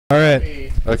All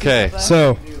right. Okay.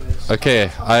 So. Okay.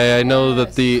 I know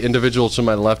that the individual to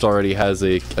my left already has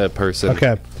a person.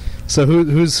 Okay. So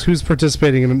who's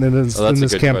participating in this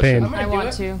campaign? Question. I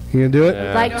want to. You gonna do it?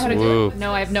 Yeah. Like to Woo. do it?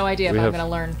 No, I have no idea, but I'm gonna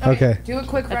learn. Okay. Do a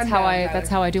quick That's rundown.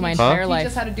 how I do my entire life.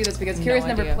 Teach us how to do this because No Kira's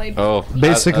never idea. played. Oh.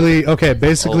 Basically,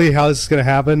 how this is gonna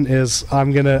happen is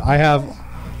I have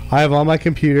on my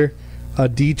computer a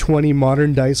D20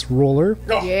 modern dice roller,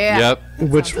 Yeah. Yep.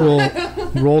 which will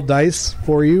roll dice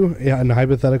for you in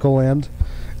hypothetical land,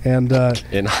 and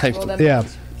In high. yeah.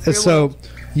 So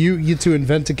you get to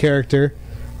invent a character.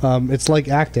 It's like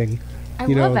acting. I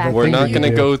You know, love the acting. We're thing not that you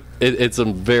going to do. go. It's a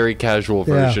very casual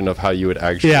Yeah. version of how you would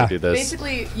actually Yeah. do this.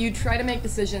 Basically, you try to make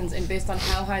decisions, and based on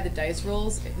how high the dice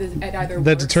rolls, it either That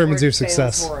works determines or your it fails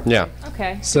success. horribly. Yeah.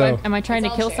 Okay. So- Am I trying to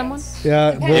It's all kill chance. someone?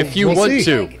 Yeah. If you we'll want see.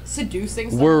 to. Like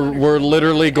seducing someone. We're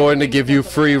literally going to give you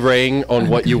free reign on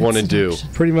what you want to do.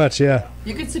 Pretty much, yeah.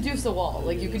 You could seduce a wall.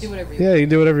 Like you could do whatever you Yeah, you can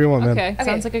do whatever you want, man. Okay.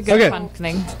 Sounds like a good Okay. fun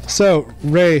thing. So,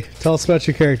 Ray, tell us about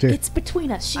your character. It's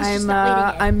between us. She's just I'm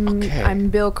not letting it. I'm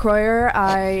Bill Kroyer.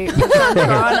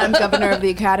 I'm governor of the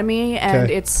academy,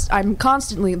 and Okay. I'm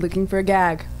constantly looking for a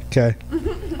gag. Okay,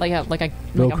 Like a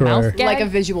Bill mouth Kroyer. gag. like a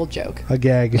visual joke. a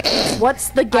gag. What's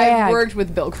the gag? I've worked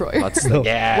with Bill Kroyer. What's the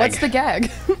gag? What's the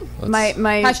gag? my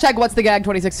Hashtag What's the Gag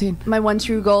 2016. my one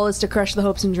true goal is to crush the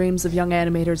hopes and dreams of young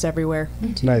animators everywhere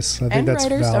Nice. I think And that's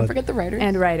writers. valid. Don't forget the writers.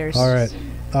 and writers. All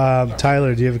right,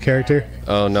 Tyler, do you have a character?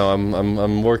 Oh no,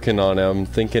 I'm working on it. I'm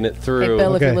thinking it through. Hey,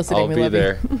 Bill, if Okay. you're listening, I'll we be love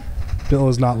there. Bill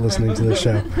is not listening to the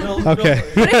show. Okay,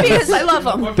 But if he is, I love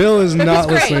him. Bill is not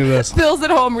Great. listening to this. Bill's at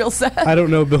home real sad. I don't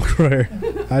know Bill Kroyer.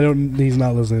 He's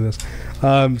not listening to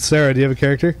this. Sarah, do you have a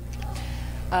character?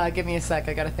 Give me a sec.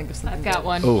 I gotta think of something. I've got good.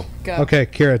 one. Oh, Go. Okay,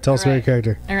 Kira, tell us about your Alright.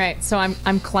 character. All right. So I'm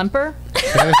Klemper.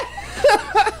 Okay.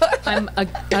 I'm a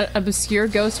obscure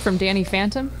ghost from Danny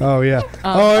Phantom. Oh yeah.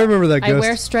 I remember that I ghost.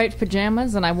 wear striped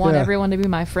pajamas and I want Yeah. everyone to be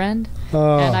my friend.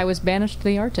 Oh. And I was banished to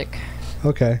the Arctic.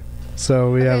 Okay,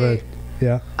 so we have a Okay.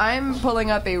 yeah. I'm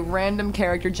pulling up a random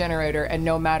character generator, and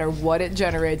no matter what it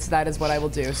generates, that is what I will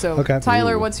do. So, Okay.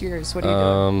 Tyler, what's yours? What are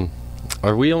you doing?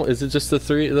 Are we? Is it just the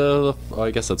three? Oh,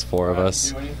 I guess that's four of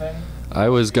us. I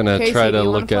was gonna Casey, try do to you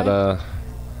wanna look at play?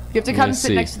 You have to let come me sit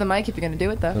see. next to the mic if you're gonna do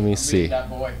it, though. Let me see.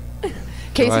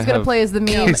 Casey's I gonna have- play as the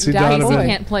meme Casey Daddy Donovan. Boy. He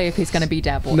can't play if he's going to be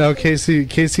Dat Boy. No, Casey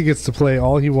gets to play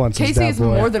all he wants. as Casey Dat is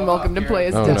Boy. more than welcome to play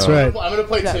as Oh, Dat That's no. right. I'm gonna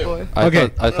play Dat two. Boy.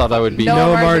 I thought I would be.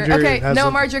 Noah Marjorie Okay, has Noah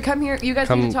a- Marjorie, come here. You guys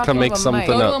Come- need to talk come to make him on the mic.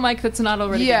 something Go up. to a mic that's not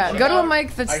already Yeah, been go to a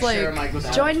mic that's I share a like. mic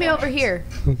with Join me over here.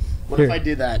 What if I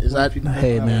did that? Is that?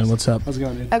 Hey man, what's up? How's it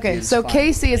going, dude? Okay, so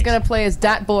Casey is gonna play as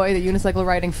Dat Boy, the unicycle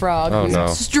riding frog, Oh, who's no.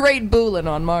 straight boolin'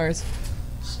 on Mars.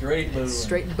 Straight move.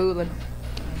 Straight boolin'.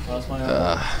 That's my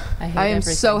I hate I am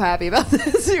everything. so happy about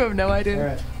this. You have no idea. All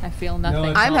right. I feel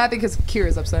nothing. I'm happy because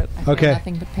Kira's upset. I feel Okay.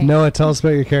 nothing but pain. Noah, tell us about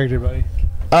your character, buddy.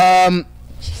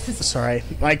 Sorry.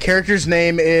 My character's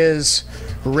name is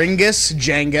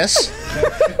Jengus.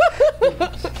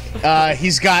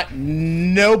 He's got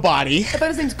no body. I thought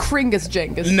his name's Kringus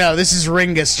Jengus. No, this is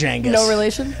Jengus. No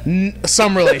relation?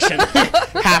 Some relation.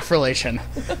 Half relation.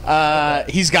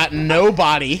 He's got no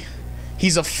body.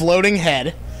 He's a floating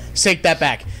head. Take that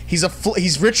back.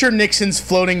 He's Richard Nixon's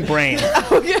floating brain.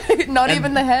 Okay, not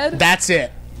even the head? That's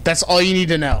it. That's all you need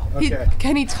to know.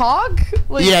 Can he talk?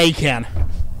 Like, Yeah, he can.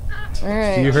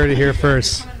 Alright. You heard it here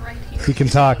first. He can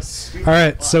talk. All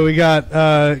right, so we got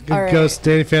Ghost,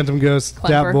 Danny Phantom Ghost,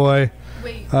 Dat Klemper.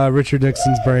 Boy, Richard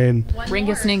Nixon's brain,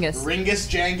 Ringus Ningus.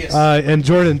 Jengus. and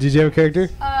Jordan. Did you have a character?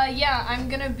 Yeah, I'm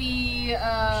gonna be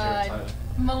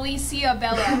Malicia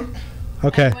Bella.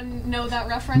 Okay. Anyone know that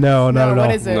reference? No, not at all.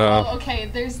 What is it? No. Oh,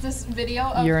 okay, there's this video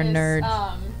of You're a this,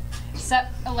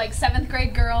 nerd. like 7th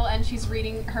grade girl, and she's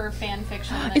reading her fan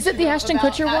fiction. that Is it she the wrote Ashton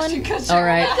about Kutcher Ashton one? Kutcher. All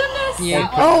right. Oh my goodness. Yeah.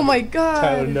 Oh my god.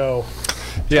 Tyler, no.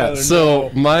 Yeah. Tyler,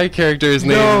 So my character's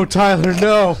name No, Tyler,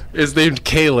 no. is named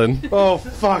Kaylin. Oh,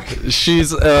 fuck.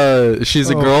 She's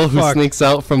a girl who fuck. sneaks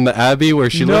out from the Abbey where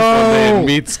she No. lives one day and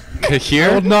meets I will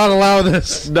Kahir. not allow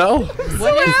this. No,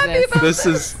 What is this? this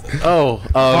is I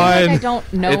Fine.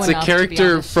 don't know it's a enough to be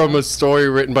character honest. from a story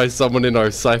written by someone in our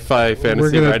sci-fi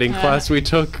fantasy gonna- writing class we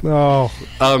took. Oh,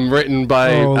 Written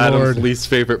by Oh, Adam's Lord. least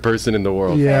favorite person in the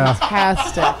world. yeah.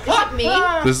 Fantastic. Me?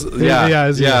 This, Yeah, yeah,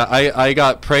 it's yeah. I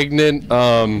got pregnant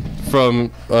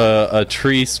from a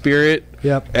tree spirit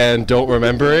Yep. and don't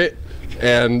remember it.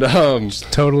 And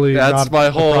Totally. that's not my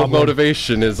a whole problem.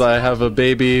 motivation is I have a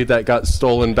baby that got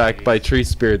stolen back by tree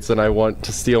spirits and I want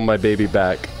to steal my baby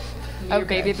back. Your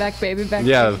baby back, baby back.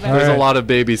 Yeah, baby back. there's Alright. a lot of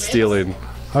baby stealing.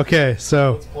 Okay,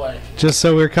 so just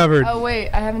so we're covered. Oh wait,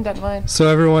 I haven't done mine. So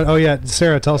everyone, oh yeah,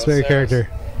 Sarah, tell us about your character.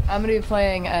 I'm going to be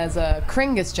playing as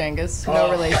Kringus Jengus. No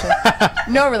relation.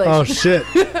 No relation. Oh, shit.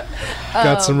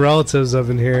 Got some relatives up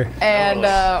in here. And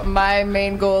my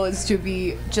main goal is to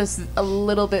be just a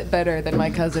little bit better than my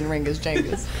cousin Ringus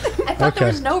Jengus. I thought there Okay.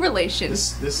 was no relation.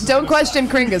 Don't question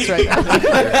Kringus right now.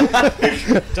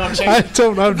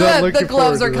 I'm not looking The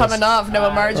gloves forward are to coming this. off, no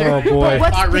emerger. Oh, boy.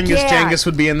 What's Thought the Ringus gag? Jengus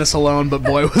would be in this alone, but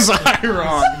boy, was I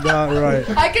wrong. Not right.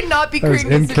 I cannot be That was Kringus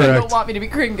if you incorrect. don't want me to be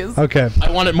Kringus. Okay.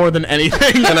 I want it more than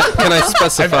anything Can I I've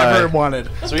specify? ever wanted.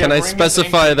 Can I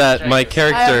specify that my I have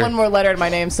character? one more letter in my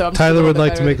name, so I'm Tyler just a would little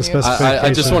like bit to make a better than you. specification.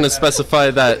 I just want to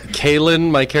specify that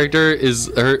Kaylin, my character,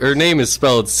 is her name is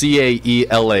spelled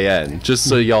Caelan. Just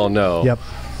so y'all know. Yep.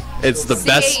 It's the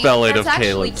best spelling of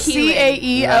Kaylin.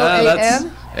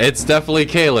 Caelan. It's definitely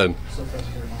Kaylin.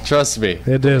 Trust me.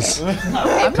 It is. We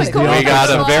got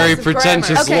a very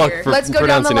pretentious look Okay, for let's go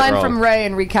down the pronouncing it line wrong. from Ray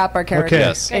and recap our characters. Okay.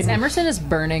 Yes. Guys, Emerson is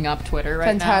burning up Twitter right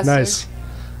Fantastic. Nice.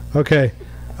 Okay.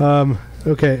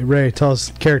 Okay, Ray, tell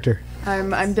us character.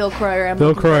 I'm Bill Kroyer. I'm Bill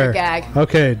looking for a Kroyer. gag.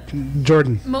 Okay,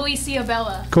 Jordan. Moesia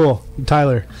Bella. Cool.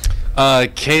 Tyler.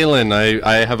 Kaylin,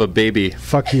 I have a baby.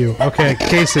 Fuck you. Okay,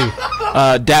 Casey.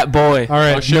 Dat Boy. All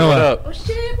right, Oh shit, what Noah. up?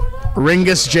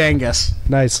 Ringus Jengus.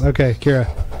 Nice. Okay, Kira.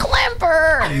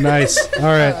 Klemper. Nice. All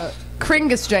right.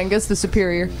 Kringus Jengus, the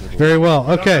superior. Very well.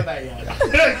 Okay. All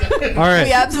We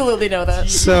right. absolutely know that.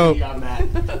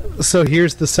 So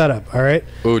here's the setup. All right.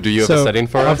 Oh, do you have a setting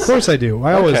for Of us? course I do.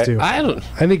 I always do. I don't.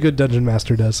 Any good dungeon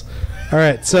master does. All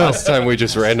right. So Last time we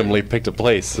just randomly picked a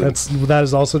place. that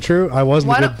is also true. I wasn't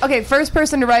Why a don't, good. okay, first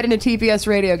person to write into TPS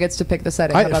Radio gets to pick the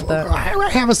setting. How about that? I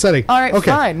have a setting. All right,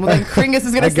 okay. fine. Well, then Kringus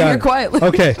is going I to sit got here it. quietly.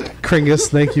 Okay, Kringus,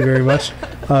 thank you very much,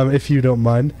 if you don't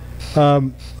mind.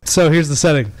 So here's the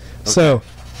setting. So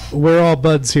we're all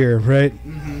buds here, right?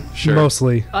 Sure.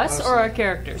 Mostly. Us or our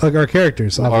characters? Like our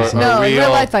characters, obviously. No, Are in we real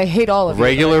all life, I hate all of you.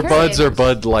 Regular buds or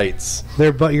Bud Lights?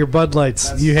 They're your Bud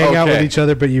Lights. You hang out with Okay. each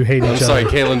other, but you hate I'm each sorry, other.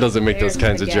 Kaylin doesn't make those There's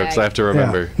kinds the of jokes. gag. I have to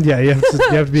remember. Yeah, you have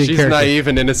to be a She's character. naive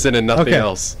and innocent and nothing Okay.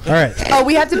 else. All right. Oh,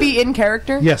 we have to be in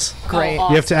character? Yes. Great. Oh,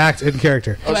 You have to act in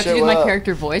character. Do I have to do my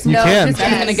character voice? You No, can. just-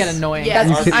 That's gonna get annoying.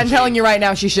 Yes. I'm telling you right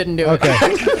now, she shouldn't do it.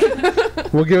 Okay.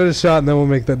 We'll give it a shot and then we'll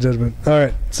make that judgment. All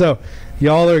right. So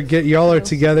y'all are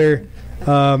together,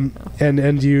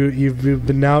 and you've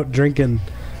been out drinking,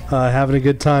 having a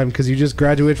good time because you just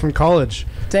graduated from college.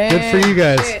 Damn. Good for you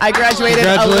guys. I graduated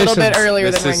a little bit Congratulations.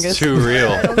 earlier This than is Ringus. too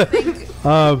real.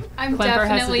 I'm Klemper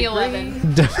has a definitely degree.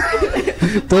 11.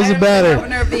 Doesn't I'm the matter.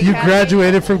 governor of the You academy.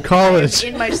 graduated from college.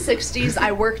 In my 60s,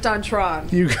 I worked on Tron.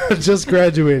 You just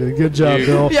graduated. Good job, You-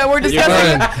 Bill. Yeah, we're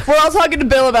discussing. We're all talking to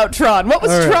Bill about Tron. What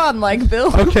was All right. Tron like,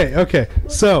 Bill? Okay.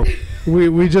 So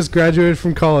we just graduated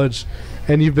from college,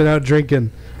 and you've been out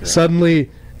drinking. Suddenly,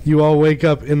 you all wake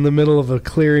up in the middle of a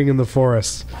clearing in the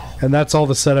forest, and that's all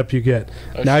the setup you get.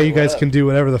 Now you guys can do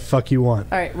whatever the fuck you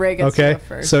want. All right, Ray gets to Okay. go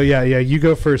first. So yeah, you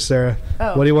go first, Sarah.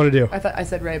 Oh. What do you want to do? I thought I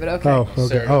said Ray, but okay. Oh, okay.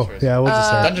 Sarah Oh, goes first. yeah. We'll just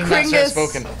Sarah. Dungeon Master has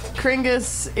spoken.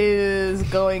 Kringus is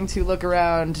going to look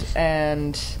around,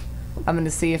 and I'm going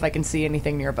to see if I can see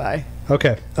anything nearby.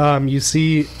 Okay. You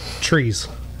see trees.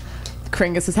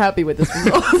 Kringus is happy with this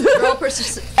result. Roll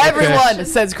perception. Everyone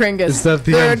says Kringus. Is that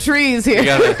the there are end? trees You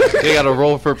here. gotta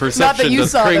roll for perception. you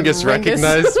Does saw them, Kringus Ringus.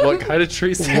 recognize what kind of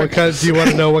trees? What kind? Do you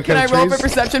want to know what Can kind I roll of for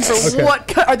trees? perception for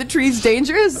Okay. are the trees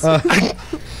dangerous?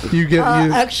 You get you.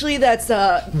 Actually, that's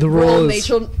The roll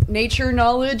is- nature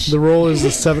knowledge. The roll is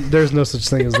a 7. There's no such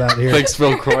thing as that here. Thanks,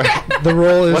 Bill Kroyer. The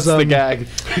roll is What's the gag?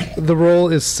 The roll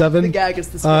is 7. The gag is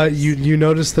the spice. You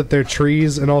notice that they're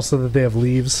trees and also that they have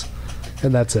leaves,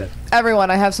 and that's it.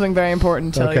 Everyone, I have something very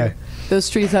important to tell Okay. you. Those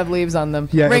trees have leaves on them.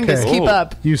 Yeah, Ringus, okay. keep Oh,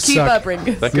 up. you keep suck. up,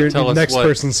 Ringus. That Your could tell us next what,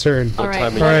 person's turn. All what right.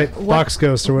 time of All year. right, box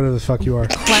ghost or whatever the fuck you are.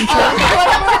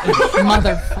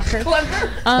 Motherfucker.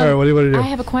 All right, what do you want to do? I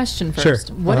have a question Sure.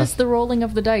 first. What Uh-huh. does the rolling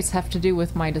of the dice have to do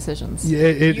with my decisions? Yeah,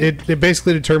 it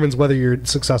basically determines whether you're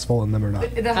successful in them or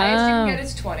not. The highest you can get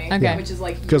is 20, Okay. which is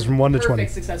like Goes from 1 to 20.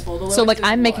 successful. So, like,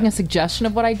 I'm making a suggestion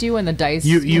of what I do, and the dice.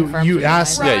 You confirm to me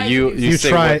ask. what I do. Yeah, you You say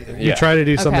try what- you yeah. try to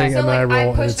do something So, and then I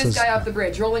roll and it says off the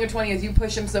bridge. Rolling a 20 is you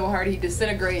push him so hard he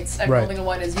disintegrates, and Right. rolling a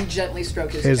 1 is you gently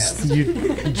stroke his is chest. you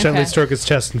gently Okay. stroke his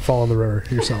chest and fall in the river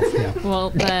yourself. Yeah.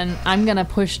 Well, then I'm gonna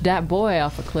push Dat Boy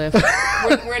off a cliff.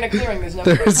 We're in a clearing, there's no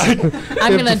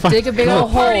I'm gonna dig a big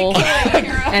old hole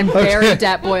and bury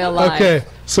Dat Boy alive. Okay,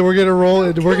 so we're gonna roll.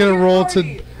 We're gonna roll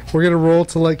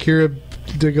to let Kira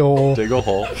dig a hole. Dig a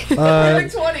hole. 20,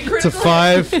 To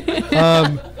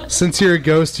 5. Since you're a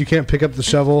ghost, you can't pick up the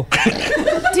shovel.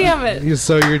 Damn it!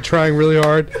 So you're trying really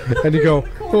hard, and you go,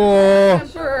 oh,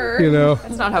 you know.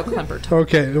 That's not how Klemper talks.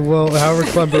 Okay, well, however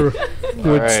Klemper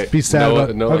would All right, be sad Noah-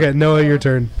 about. Noah. Okay, Noah, your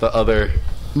turn. The other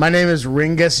My name is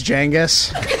Ringus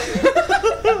Jengus.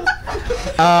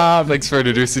 Thanks for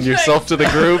introducing yourself to the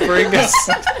group, Ringus.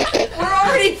 We're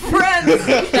already friends.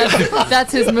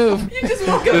 That's his move. You just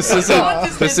woke up.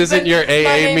 This isn't your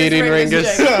AA meeting,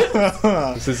 Ringus.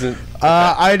 This isn't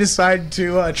I decided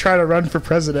to try to run for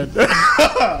president.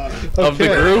 of the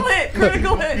group.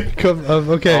 Critical hit.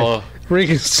 Okay. Oh.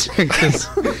 Ringus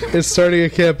is starting a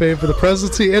campaign for the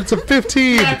presidency. It's a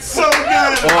 15. That's so good.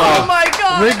 Oh my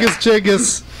god. Ringus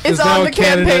Jengus is on now the a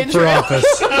candidate campaign for trail. office.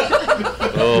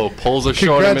 Oh, polls are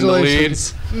showing him in the lead.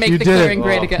 Congratulations. Make You the did it. clearing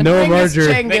great again. Noah Ringus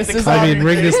Marjorie. Jengus is I mean,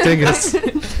 already- Ringus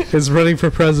Dingus is running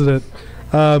for president.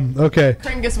 Okay.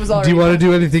 Kringus was Do already. you want to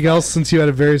do anything else since you had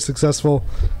a very successful?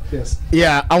 Yes.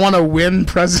 Yeah, I want to win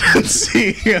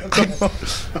presidency.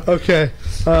 Okay.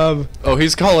 Oh,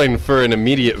 he's calling for an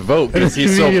immediate vote because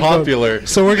he's so Immediate vote. popular.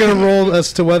 So we're gonna roll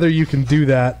as to whether you can do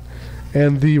that,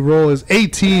 and the roll is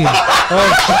 18.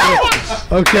 Oh,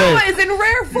 shit. Okay. Noah is in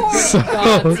rare form.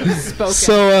 God's spoken.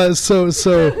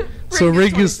 So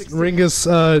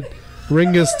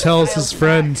Ringus tells his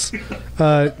friends, you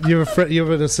have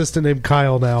an assistant named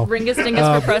Kyle now, Ringus Dingus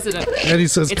for president. and he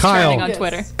says, It's trending Kyle, on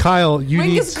Twitter. Kyle, you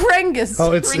need. Ringus Kringus.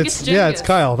 Oh, it's Ringus it's Jengus.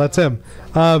 Kyle. That's him.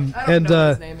 I don't know what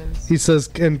his name is. He says,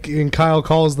 and Kyle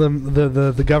calls them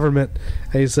the government,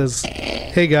 and he says,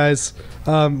 "Hey guys,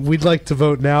 we'd like to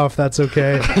vote now if that's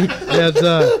okay." and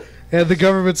the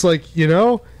government's like,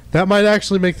 that might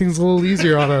actually make things a little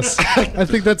easier on us. I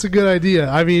think that's a good idea.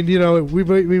 I mean,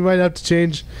 we might have to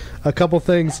change a couple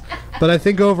things, but I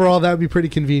think overall that would be pretty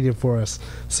convenient for us.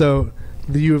 So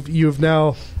you have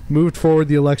now moved forward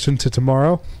the election to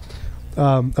tomorrow.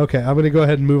 Okay, I'm going to go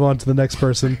ahead and move on to the next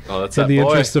person Oh, that's in that the boy.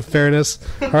 interest of fairness.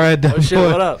 All right, Dat shit,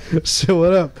 Boy. what up? Shit,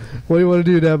 what up? What do you want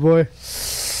to do, Dat Boy?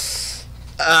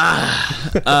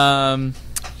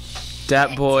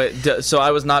 Dat Boy. So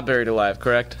I was not buried alive,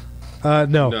 correct?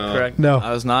 No. Correct? No.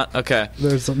 I was not? Okay.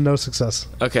 There's no success.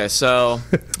 Okay, so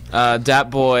Dat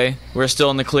Boy, we're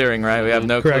still in the clearing, right? We have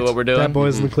no Correct. clue what we're doing? Dat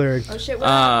Boy's in the clearing. Oh shit!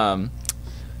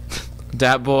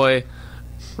 Dat Boy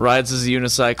rides his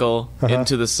unicycle Uh-huh.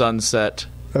 into the sunset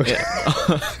Okay.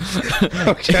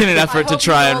 in an effort to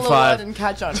try and find and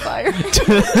catch on fire.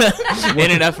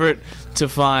 in an effort to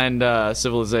find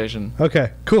civilization.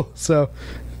 Okay, cool. So,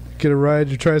 get a ride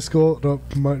your tricycle,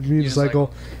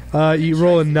 unicycle. You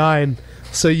roll a 9.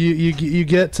 So you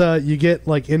get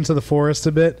like into the forest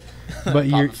a bit, but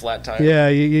you're Flat tire. yeah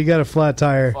you got a flat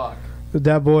tire. Fuck.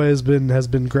 That boy has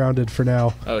been grounded for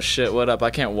now. Oh shit! What up? I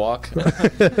can't walk.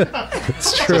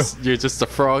 It's true. You're just a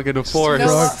frog in a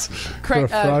forest. Got a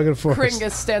frog in a forest.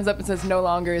 Kringus stands up and says, "No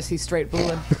longer is he straight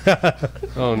bullin'."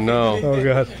 Oh no. Oh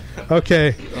god.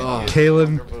 Okay,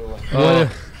 Kalen.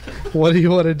 What do you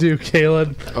want to do,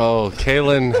 Kalen? Oh,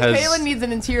 Kalen has. Kalen needs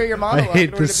an interior monologue hate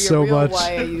in order this to be so a real much.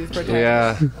 YA youth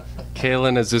protagonist. Yeah.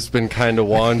 Kalen has just been kind of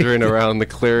wandering around the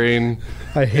clearing,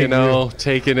 I hate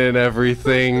taking in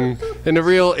everything in a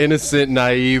real innocent,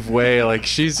 naive way. Like,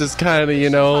 she's just kind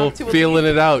of, feeling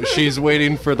it out. She's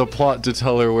waiting for the plot to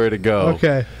tell her where to go.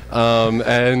 Okay.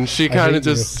 And she kind hate of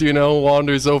just,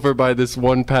 wanders over by this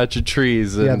one patch of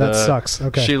trees. And, Yeah, that sucks.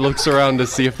 Okay. She looks around to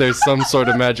see if there's some sort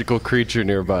of magical creature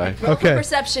nearby. Okay.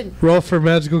 Perception. Roll for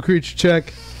magical creature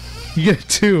check. You get a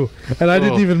 2, and I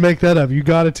didn't Oh. even make that up. You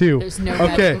got a 2. There's no okay.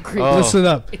 magical creature. Oh. Listen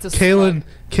up. It's a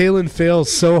Kalen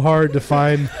fails so hard to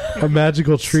find a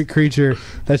magical creature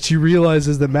that she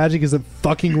realizes that magic isn't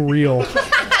fucking real.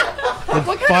 And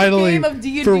What kind finally, of game of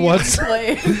D&D for have you once,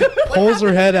 played? pulls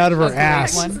her head out of her That's the right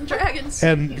ass one. Some dragons.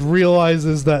 and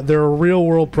realizes that there are real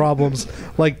world problems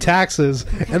like taxes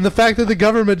and the fact that the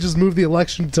government just moved the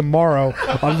election tomorrow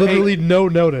on literally no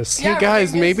notice. Hey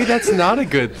guys, maybe that's not a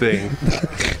good thing.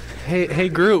 Hey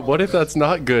group, what if that's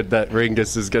not good that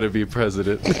Ringus is gonna be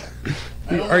president?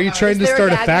 Are you trying to there a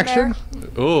start a gag in faction?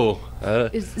 Ooh,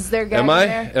 Is there a guy am in I?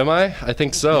 there? Am I? I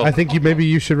think so. I think maybe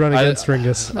you should run against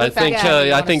Ringus. I think Yeah, you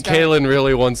I wanna think start. Kalen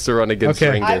really wants to run against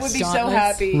Okay. Ringus. I would be so Dauntless.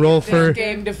 happy Roll if for- this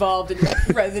game devolved into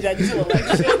a presidential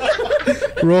election.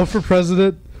 Roll for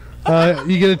president.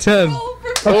 You get a 10.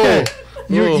 Okay.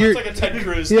 You're like a Ted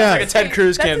Cruz. Yeah. Like a Ted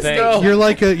Cruz campaign. you're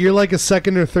like a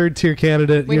second or third tier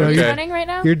candidate. Wait, You know, who's you're, running right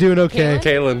now? you're doing okay.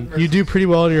 Kalen? Kalen. You do pretty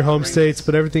well in your home states,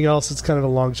 but everything else it's kind of a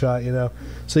long shot.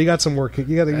 So you got some work.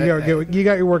 You got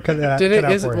your work cut out. Did cut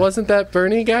out it? for you. Wasn't that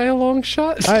Bernie guy a long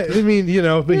shot? I mean,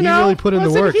 but he really put in the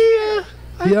Wasn't work. he,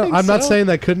 think I'm not so. saying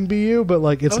that couldn't be you, but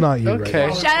like it's not you. Okay. Right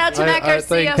now. Shout out to Matt I Garcia.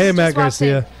 think- Hey, who Matt just walked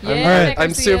in. Garcia. Yeah, All right. Matt I'm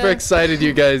Garcia. super excited,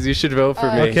 you guys. You should vote for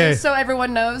me. Okay. So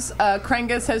everyone knows,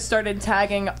 Kringus has started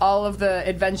tagging all of the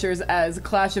adventures as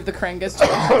Clash of the Kringus.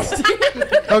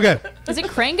 Okay. Is it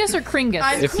Krangus or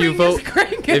Kringus? If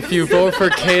you vote for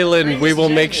Kaylin, we will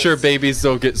make sure babies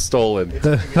don't get stolen.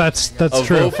 That's A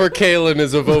true. vote for Kaylin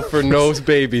is a vote for no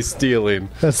baby stealing.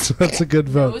 That's a good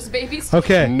vote. Those babies.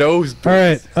 Okay. No. All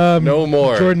right. No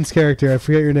more. Jordan's character. I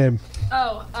forget your name.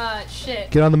 Oh,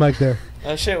 shit. Get on the mic there.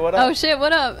 Oh shit! What up? Oh shit!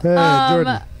 What up? Hey,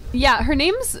 Jordan. Yeah, her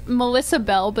name's Melissa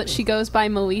Bell, but she goes by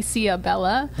Melicia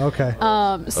Bella. Okay.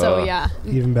 So yeah.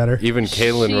 Even better. Even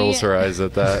Kaylin She- rolls her eyes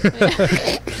at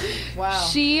that. Wow.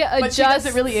 She But she does adjusts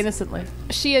it really innocently.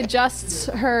 She adjusts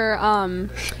her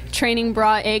training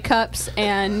bra A cups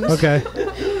and Okay.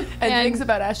 And thinks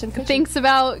about Ashton Kutcher. thinks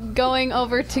about going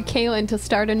over to Kaylin to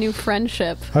start a new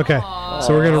friendship. Okay. So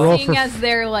we're gonna roll Seeing for. as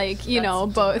they're like,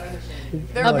 both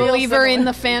They're a real believer in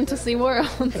similar. the fantasy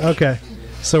world. Okay.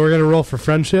 So we're gonna roll for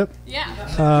friendship.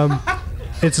 Yeah.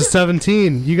 It's a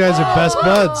 17. You guys are best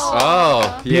buds.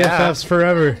 Oh, yeah. BFFs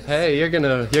forever. Hey, you're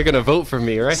gonna vote for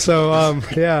me, right? So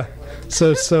yeah.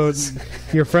 So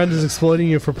your friend is exploiting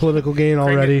you for political gain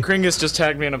already. Kringus just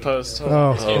tagged me in a post.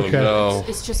 Oh, Oh okay. no.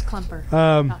 It's just Klemper.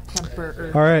 Not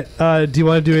Klemper. All right. Do you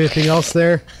want to do anything else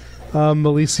there,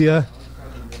 Melicia?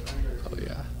 Oh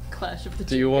yeah. Clash of the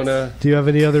Do you wanna? Do you have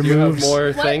any other Do you have moves? more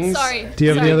What? things? Sorry. Do you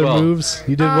have any Sorry. other Well. moves?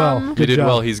 You did well. You Good did job.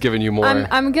 well. He's giving you more.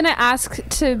 I'm gonna ask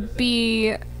to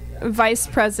be vice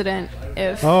president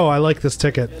if Oh, I like this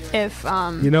ticket.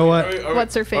 You know what?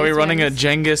 what's her face? Are we running a wins.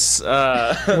 Jengus?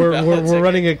 We're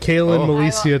running a Kaylin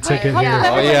Melicia ticket How come here,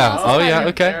 Oh everyone yeah. else Oh is yeah. having-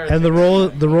 Okay. and the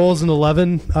roll is an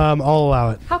 11. I'll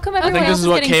allow it. How come everyone think else this is is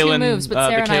what getting two Kaylin, moves, but the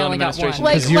Sarah and I Kaylin only got one? administration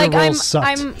Like, 'Cause your like roll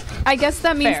sucked. I guess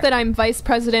that means Fair. that I'm vice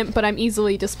president, but I'm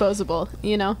easily disposable.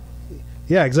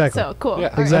 Yeah, exactly. So cool. Yeah. All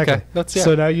right. Exactly. Okay, that's- yeah.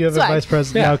 So now you have Swag. a vice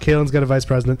president. Yeah. Now Kaylin's got a vice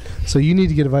president. So you need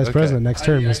to get a vice president next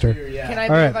term, mister. Can I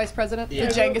be All right. the vice president? The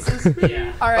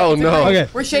Jenguses? All right. Oh, it's no. agreed. Okay.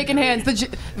 We're shaking hands.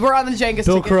 We're on the Jengus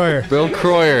Bill ticket. Kroyer. Bill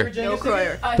Kroyer Bill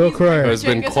Kroyer. Bill Kroyer. has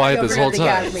been quiet this whole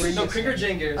time. Guys,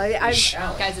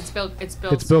 it's Bill. It's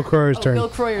Bill. It's Bill Kroyer's turn. Bill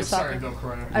Kroyer's talking.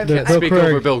 Bill Speak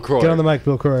over Bill Kroyer. Get on the mic,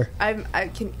 Bill Kroyer.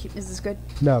 Is this good?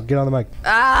 No, get on the mic.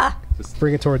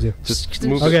 Bring it towards you. Just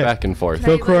move Okay. it back and forth.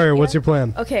 Bill you Kroyer, like- what's your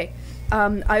plan? Okay.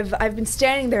 I've been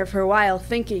standing there for a while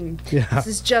thinking Yeah. this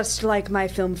is just like my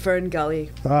film Fern Gully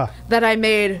Ah, that I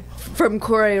made from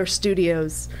Kroyer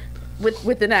Studios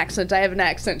with an accent. I have an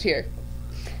accent here.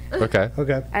 Okay.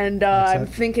 okay. And Makes I'm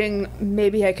sense. thinking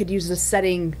maybe I could use the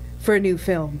setting for a new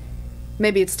film.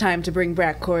 Maybe it's time to bring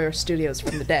back Kroyer Studios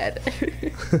from the dead.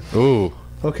 Ooh.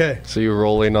 Okay. So you're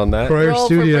rolling on that? Kroyer Roll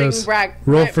Studios. for bring back.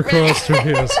 Roll for Kroyer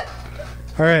Studios.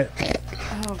 All right.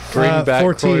 Bring back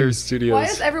 14. Kroyer Studios. Why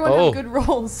does everyone Oh, have good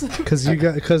rolls? Because I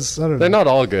don't know. they're not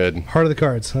all good. Heart of the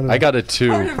cards. I don't know. I got a 2.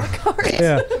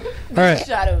 Yeah. All right.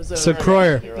 Shadows. So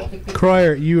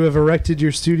Kroyer, you have erected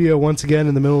your studio once again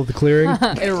in the middle of the clearing.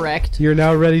 Erect. You're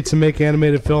now ready to make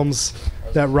animated films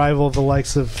that rival the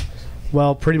likes of,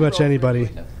 well, pretty much anybody,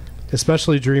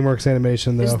 especially DreamWorks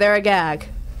Animation. Though Is there a gag?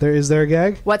 is there a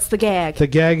gag? What's the gag? The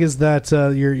gag is that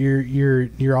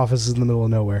your office is in the middle of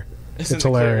nowhere. It's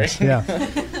hilarious. Yeah,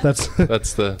 that's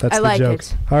That's the. that's I the like joke.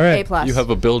 it. All A right. plus. You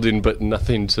have a building, but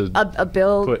nothing to a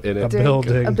bill. put in A it.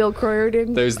 building. A Bill Kroyer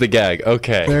ding. There's the gag.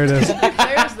 Okay. There it is.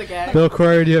 There's the guy. Bill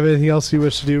Kroyer, do you have anything else you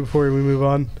wish to do before we move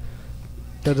on?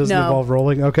 That doesn't No. involve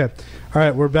rolling. Okay. All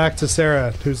right, we're back to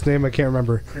Sarah, whose name I can't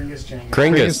remember. Kringus.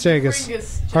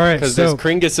 Jengus. All right, Because so there's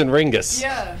Kringus and Ringus.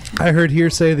 Yeah. I heard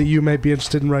hearsay that you might be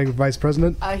interested in running for vice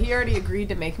president. He already agreed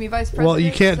to make me vice president. Well,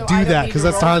 you can't so do I don't that need because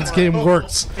to that's roll how for this it. game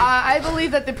works. I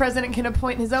believe that the president can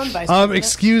appoint his own vice president.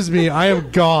 Excuse me, I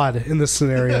am God in this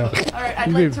scenario. All right, I'd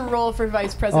you like may- to roll for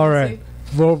vice presidency. All right,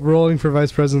 rolling for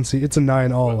vice presidency. It's a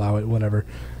 9. I'll allow it. Whatever.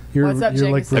 You're What's up,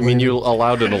 like. Jengus? I mean, you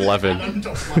allowed an 11.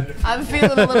 I'm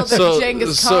feeling a little bit So, Jengus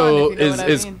Khan, so if you know is what I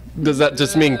is mean. does that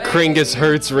just mean Kringus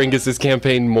hurts Ringus's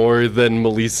campaign more than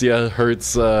Melicia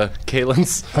hurts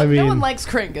Kaylin's? I No one mean, likes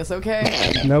Kringus,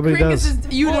 okay? nobody Kringus does. is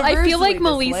Well, I feel like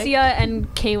universally Melicia disliked.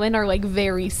 and Kaylin are like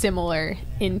very similar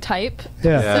in type.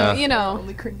 Yeah. Yeah. So you know.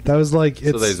 Only Kringus. That was like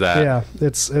it's there's that. yeah.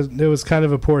 It was kind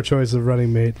of a poor choice of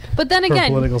running mate. But then From a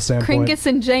again, political standpoint. Kringus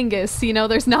and Jengus. You know,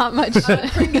 there's not much.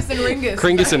 Kringus and Ringus.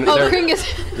 Kringus and Oh, they're- Kringus.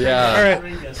 yeah. All right,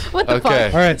 What the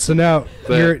Okay. all right. So now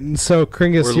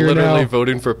Kringus, We're you're literally now.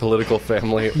 voting for political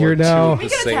family. Or You're two now- of If we the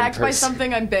get same attacked by person.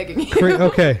 something, I'm begging you.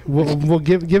 Okay, we'll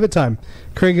give it time.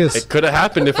 Kringus, It could have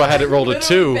happened if I had it rolled a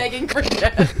Literally 2. begging for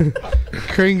death.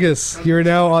 Kringus, you're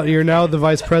now the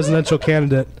vice presidential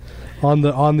candidate on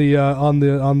the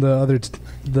other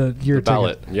your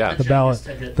Ballot. ticket. Yeah. The ballot,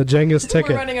 the Jengus We're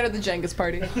ticket. running out of the Jengus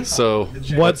party. So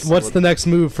What's the next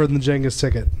move for the Jengus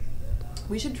ticket?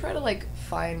 We should try to like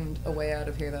find a way out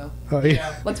of here, though. Oh,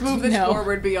 yeah. Let's move this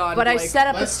forward beyond. But I like, set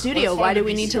up a studio. Why do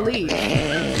we need to leave?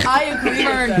 I agree.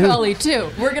 Fern with that. Gully too.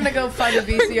 We're gonna go find a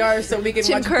VCR so we can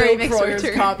Tim watch Curry Bill makes a Kroyer's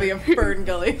return. copy of Fern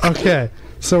Gully. Okay,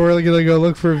 so we're gonna go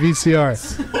look for a VCR.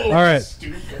 All right,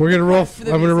 we're gonna roll.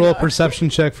 I'm gonna roll a perception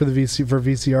check for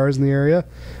VCRs in the area.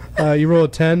 You roll a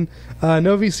 10.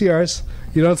 No VCRs.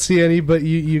 You don't see any, but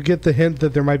you get the hint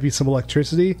that there might be some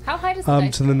electricity. How high does the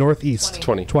dice to the go? northeast.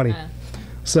 20.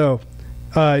 So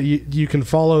you can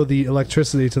follow the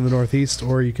electricity to the northeast,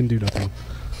 or you can do nothing,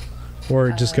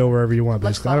 or just go wherever you want.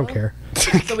 let's Basically, I don't follow. care.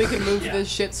 So we can move this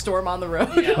shit storm on the road.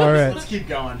 All right, Let's keep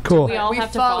going. cool. We all We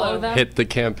have to follow. follow them. Hit the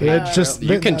campaign. Yeah, just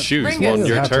You can choose Ring one it.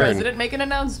 your Have to. turn. President, make an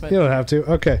announcement. You don't have to.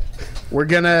 Okay. We're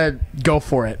gonna go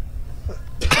for it.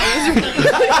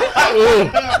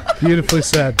 Beautifully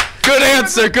said. Good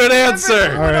answer. Good answer.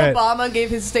 Remember when All right. Obama gave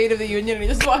his State of the Union and he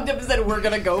just walked up and said, "We're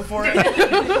gonna go for it."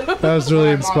 That was really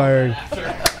inspiring.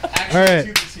 All right.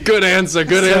 Good answer.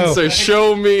 Good So- answer.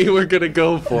 Show me. We're gonna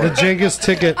go for The it. Jengus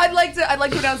ticket. I'd like to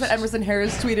announce that Emerson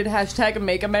Harris tweeted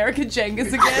 #Make America Jengus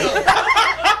again.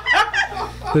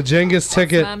 The Jengus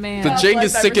ticket. My man. The like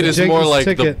Jengus that ticket is Jengus more like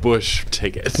the ticket. Bush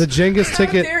ticket. The Jengus How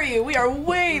ticket. dare you? We are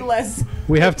way less.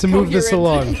 We have to move this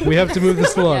along. Coherent. We have to move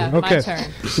this along. Yeah, my Okay. turn.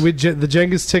 The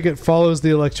Jengus ticket follows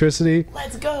the electricity,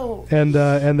 Let's go. and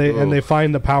they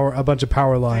find a bunch of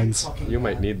power lines. You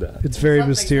might need that. It's very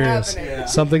Something's mysterious. happening.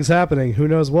 Something's happening. Who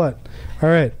knows what? All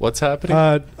right. What's happening?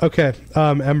 Okay.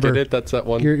 Ember. Get it? That's that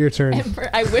one. Your turn. Ember.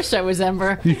 I wish I was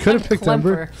Ember. You could have picked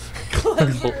Ember.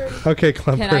 Okay,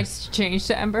 Can I Klemper. change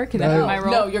to Ember? Can that be my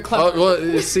roll? No, you're clever. Oh,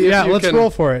 well, see if Yeah, you let's can. roll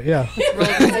for it. Yeah. Roll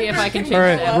to see if I can change All to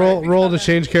right. Ember. Roll to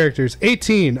change characters.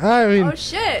 18. I mean, Oh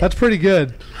shit! that's pretty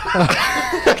good.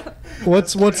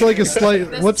 What's like a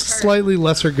slightly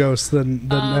lesser ghost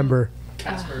than Ember?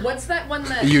 What's that one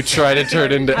that? You try to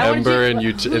turn into I wanna Ember, change- and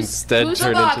you who's- instead who's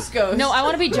turn the box into ghost. No, I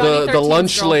want to be Johnny the 13's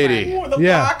lunch girlfriend. lady.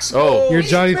 Yeah. Oh, You're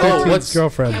Johnny Oh, 13's what's-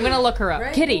 girlfriend. I'm gonna look her up.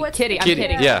 Right? Kitty. What's Kitty. I'm Kitty.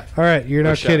 kidding. Yeah. All right, you're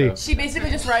now Shout Kitty. out. She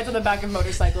basically just rides on the back of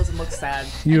motorcycles and looks sad.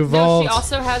 You No, evolved. she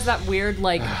also has that weird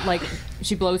like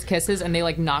she blows kisses and they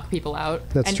like knock people out.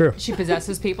 That's and true. She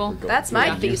possesses people. That's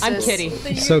my thesis. I'm Kitty.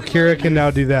 So Kira can now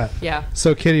do that. Yeah.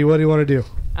 So Kitty, what do you want to do?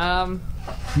 Um.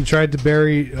 You tried to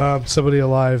bury somebody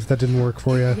alive. That didn't work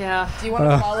for you. Yeah. Do you want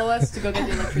to follow us to go get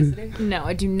the electricity? No,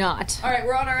 I do not. All right,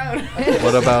 we're on our own.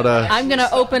 What about I'm gonna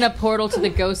open a portal to the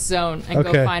ghost zone and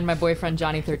Okay. go find my boyfriend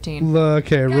Johnny 13.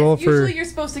 Okay, roll Guys, for. usually you're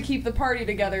supposed to keep the party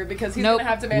together because he's Nope. gonna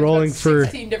have to manage Rolling about for-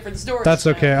 16 different stories. That's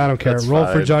okay. I don't care. That's Roll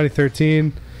for fine. Johnny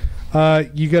 13.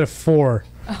 You get a 4.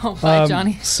 Oh, bye,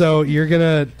 Johnny. So you're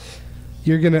gonna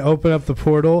open up the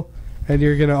portal, and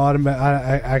you're gonna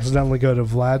accidentally go to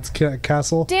Vlad's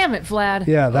castle. Damn it, Vlad.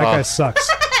 Yeah, that Oh. guy sucks.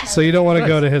 So you don't want to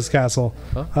go to his castle.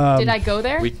 Did I go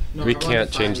there? we can't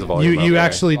change the volume. You up, right?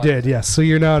 actually did, yes. So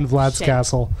you're now in Vlad's Shit.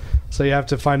 castle. So you have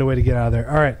to find a way to get out of there.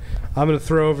 All right, I'm gonna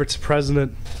throw over to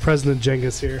President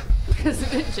Jengus here.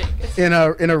 President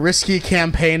Jengus. In a risky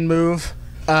campaign move,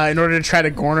 in order to try to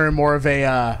garner more of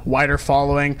a wider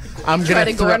following, I'm Try gonna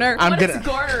to garner? I'm What is gonna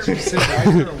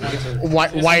Garner?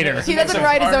 wider. He doesn't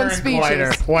write his own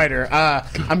speeches. Wider.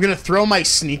 I'm gonna throw my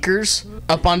sneakers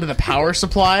up onto the power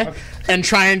supply and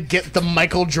try and get the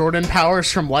Michael Jordan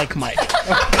powers from Like Mike.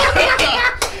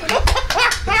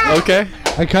 Okay.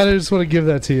 I kind of just want to give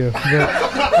that to you, but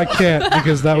I can't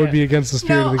because that would be against the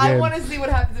spirit No, of the I game. want to see what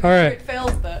happens if All right. it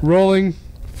fails that. Rolling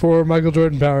for Michael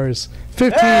Jordan powers.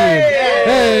 15.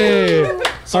 Hey!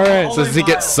 All right. So does he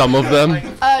get some of them?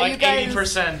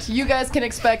 You guys can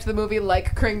expect the movie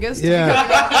Like Kringus.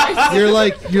 Yeah. You're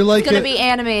like It's gonna be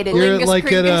animated. you're Lingus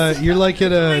like at a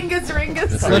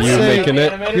Ringus. Are let's you say making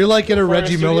it? you're like at a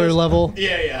Reggie Miller level.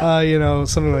 Yeah. You know,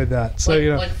 something like that. So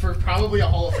you know, like for probably a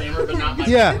Hall of Famer, but not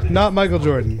Michael yeah, Jordan. not Michael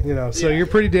Jordan. You know, so you're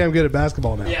pretty damn good at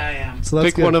basketball now. Yeah, I am. So that's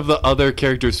Pick good. one of the other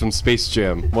characters from Space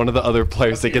Jam. One of the other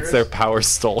players that gets their powers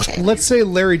stolen. Let's say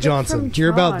Larry Johnson. from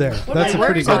You're about there. Tron. That's a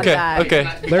pretty Works on good. Okay.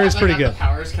 that. Okay. Larry's pretty good.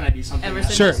 Powers, can I do something?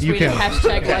 Emerson Sure, just you tweeted can.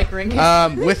 hashtag like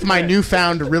Ringus. With my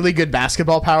newfound really good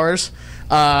basketball powers,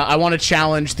 I want to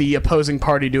challenge the opposing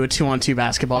party to a 2-on-2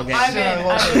 basketball game. I'm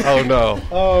in. Oh no.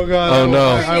 Oh god. Oh,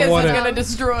 no. I want is it. gonna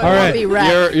destroy. All right. Be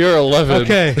wrecked. You're 11.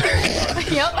 Okay.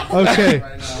 Yep. Okay.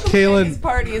 His Kaylin,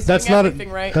 party is that's doing not everything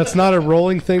right. that's not a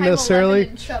rolling thing necessarily.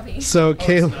 And chubby. So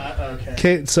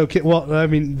Kaylin, well, I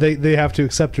mean, they have to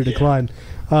accept or decline.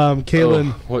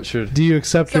 Kaylin, Oh, what should? do you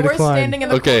accept So or we're decline? standing in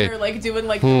the Okay. corner, like doing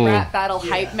like the rap battle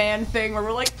hype man thing, where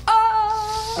we're like,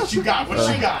 ah, What you got? What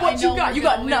you got? what you got? You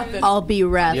got nothing. I'll be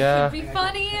ref. Yeah. Be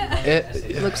funny.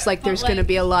 Looks like there's gonna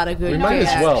be a lot of good. We might games.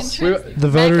 as well. The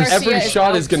voters, Garcia Every is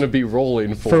shot out. is going to be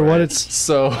rolling for For what it. it's-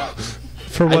 So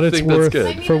For what I it's think that's worth. good.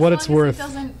 I mean, For as what long it's as worth. It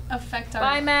doesn't affect our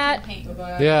Bye, Matt. campaign.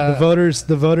 Yeah.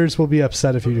 The voters will be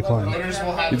upset if you decline.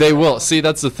 They will. See,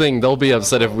 that's the thing. They'll be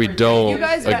upset if we don't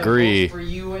guys got agree. For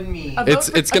you and me. A vote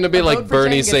It's for- going to be a like vote for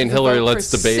Bernie Jengus saying is a Hillary, vote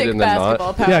let's for debate sick and then basketball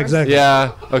not. powers. Yeah, exactly.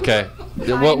 Yeah. Okay.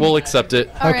 We'll accept it.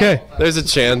 All Okay. right. There's a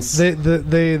chance. He's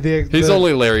the-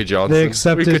 only Larry Johnson. They We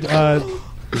accepted. could-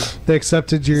 They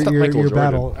accepted your Michael Jordan.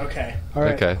 battle. Okay. All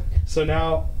right. Okay. So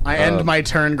now. I end my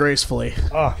turn gracefully.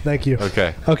 Oh, thank you.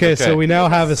 Okay. Okay, so we now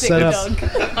have a Sick setup.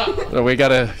 dog. We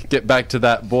gotta get back to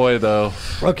that boy though.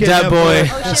 Okay, Dat Boy,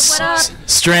 Oh, shit, what up?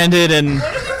 stranded and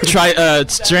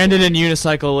stranded in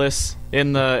unicycle-less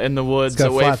in the woods, got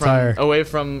a flat tire. away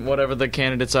from whatever the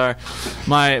candidates are.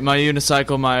 My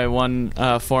unicycle, my one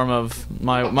form of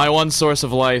my one source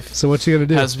of life, So what you gonna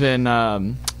do? has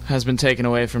been taken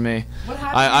away from me.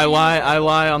 I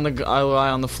lie on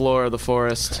the floor of the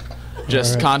forest,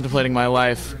 just Alright. contemplating my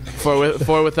life. For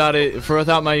without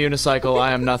my unicycle,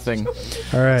 I am nothing.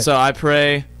 All right. So I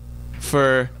pray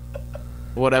for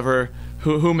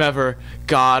whomever,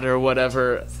 God or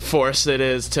whatever force it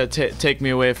is to take me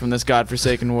away from this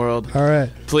godforsaken world. All right.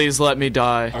 Please let me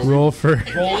die. Roll for.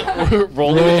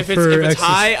 Roll If it. it's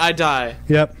high, I die.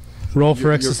 Yep. Roll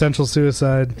for existential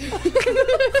suicide.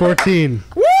 14.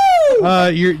 Woo!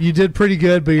 You did pretty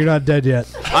good, but you're not dead yet.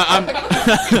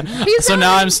 So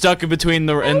now I'm stuck in between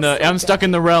I'm stuck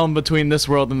in the realm between this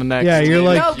world and the next. Yeah, you're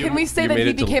like. No, can we say you that made he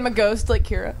it to- became a ghost like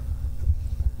Kira?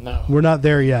 We're not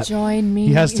there yet. Join me.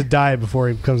 He has to die before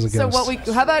he becomes a ghost.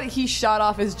 So how about he shot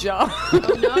off his jaw?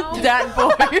 No. Dat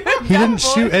boy. He didn't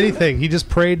shoot anything. He just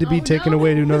prayed to be taken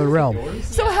away to another realm.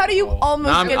 So how do you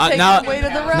almost get taken away to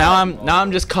the realm? Now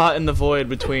I'm just caught in the void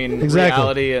between Exactly.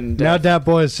 reality and Now death. Dat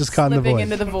Boy is just caught in the Slipping void.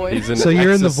 into the void. He's in So an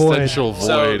you're in the void. existential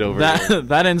void over here.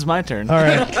 that ends my turn. All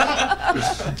right.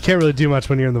 Can't really do much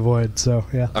when you're in the void. So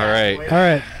yeah. All right. All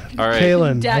right. All right.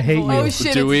 Kaylin, I Dat hate void. you. Oh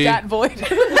shit! Do It's we- Dat void.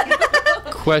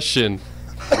 Question.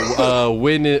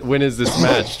 When is this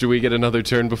match? Do we get another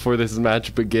turn before this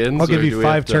match begins? I'll give or do you we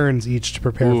 5 have to- turns each to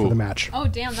prepare Ooh. for the match. Oh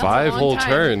damn, that's 5 a long whole time.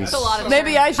 turns. That's a lot of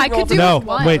Maybe I should I roll could for do No, with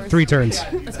one. wait, 3 turns.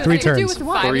 3 I could do turns. with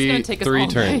one. It's gonna take us Three all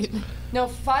turns. night. No,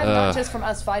 5 not just from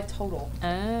us. 5 total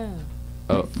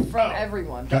Oh. from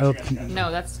everyone.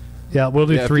 No, that's Yeah, we'll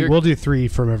do Yeah, if 3. you're- We'll do 3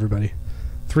 from everybody.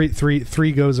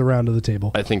 Three goes around to the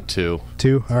table. I think 2.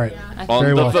 2. All right. On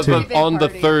Very well, two. on the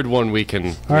third one, we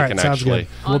can right, sounds actually. good.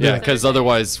 We'll do Yeah, it. because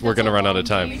otherwise we're gonna run out of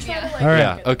time. All right.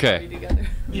 Yeah. Okay.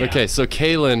 Okay. So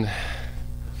Kaylin,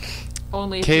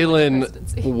 only if you win the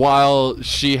presidency. while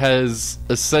she has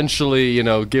essentially,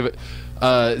 seeing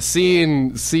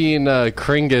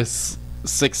Kringus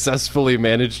successfully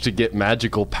managed to get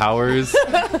magical powers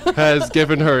has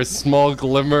given her a small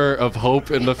glimmer of hope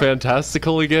in the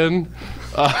fantastical again.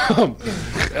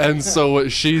 And so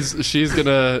what she's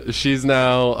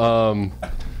now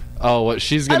what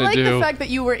she's I gonna like do. the fact that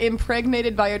you were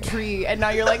impregnated by a tree, and now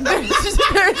you're like, there's just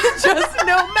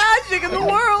no magic in the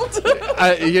world.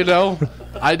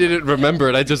 I didn't remember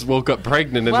it. I just woke up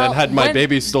pregnant and then Well, had my when-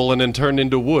 baby stolen and turned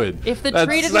into wood. If the That's-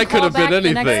 tree didn't that could call have been back the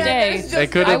anything. next day,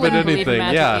 It could I have been wouldn't believe in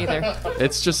anything. magic Yeah, either.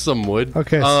 it's just some wood.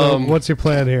 Okay, so what's your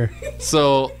plan here?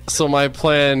 So my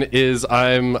plan is I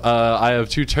have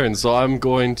 2 turns. So I'm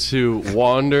going to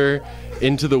wander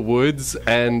into the woods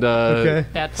and Okay.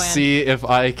 Bad plan. see if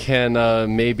I can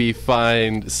maybe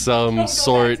find some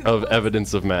sort of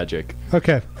evidence of magic.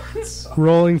 Okay.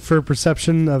 Rolling for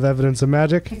perception of evidence of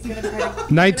magic.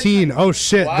 19. Oh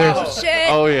shit.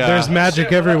 Oh yeah. There's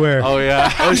magic everywhere. Oh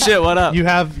yeah. Oh shit! What up? You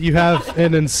have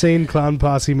an insane clown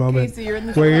posse moment so you're in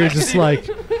the where you're just like,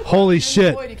 holy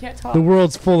shit, Void, you can't talk. the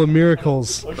world's full of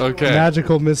miracles, Okay.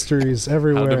 magical mysteries How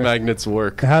everywhere. do magnets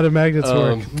work? How do magnets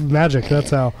work? Magic,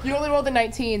 that's how. You only rolled a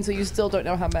 19, so you still don't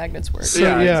know how magnets work. So,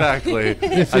 yeah, yeah. exactly.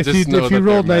 If I you, just know if you that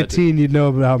rolled they're magic. 19, you'd know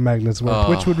about how magnets work, Oh.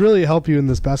 which would really help you in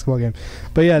this basketball game.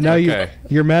 But yeah, now Okay.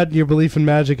 your belief in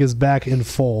magic is back in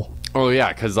full. Oh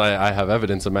yeah, because I have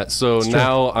evidence of magic. So true.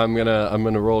 now I'm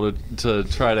gonna roll to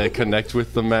try to connect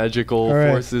with the magical All right.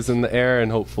 forces in the air and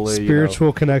hopefully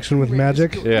Spiritual connection with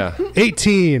magic. Yeah.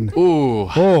 18. Ooh.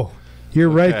 Oh, you're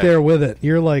right Okay. there with it.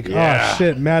 You're like, Yeah. oh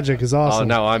shit, magic is Oh, awesome.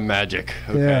 now I'm magic.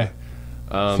 Okay. Yeah.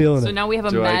 Feeling So it. now we have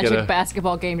a Do I get magic a-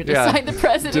 basketball game to Yeah. decide the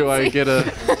presidency. Do I get a?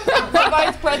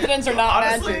 Vice presidents are not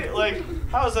magic. like,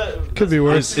 how is that? Could be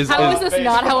worse. How is this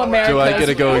not how America Do I is? get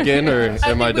to go again or am I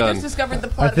think we done? just discovered the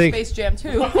plot think- of Space Jam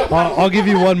 2. I'll give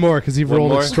you one more because you've One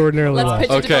rolled more? extraordinarily Let's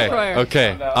well. pitch it to Okay. Bill Kroyer.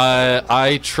 Okay.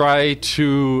 I try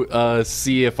to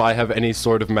see if I have any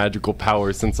sort of magical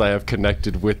power since I have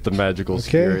connected with the magical Okay,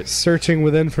 spirit. searching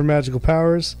within for magical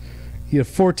powers. You have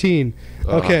 14.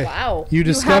 Okay. Wow. You You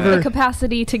have discover. the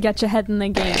capacity to get your head in the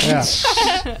game.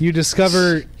 Yeah. You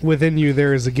discover within you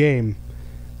there is a game,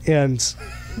 and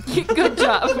Good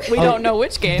job. We don't know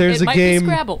which game. there's it a might game. be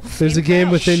Scrabble. There's a game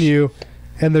within you,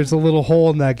 and there's a little hole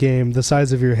in that game the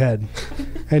size of your head,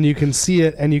 and you can see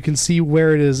it, and you can see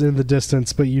where it is in the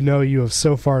distance, but you know you have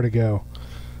so far to go,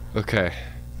 Okay.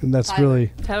 and that's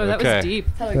really Tyler, that Okay. was deep.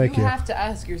 Tyler, Thank you you. have to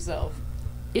ask yourself,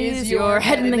 Is your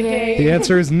head in the game? the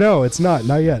answer is no. It's not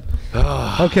yet.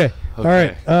 Okay. All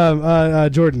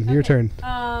right. Jordan, your turn.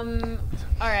 All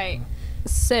right.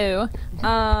 So,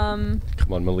 Come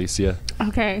on, Malicia.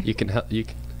 okay. You can help. You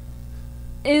can.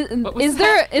 Is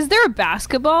there a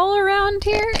basketball around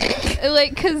here?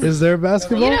 Like, cause Is there a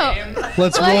basketball? you know,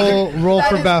 Let's roll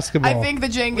for basketball. I think the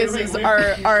Jenguses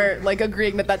are like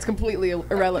agreeing that that's completely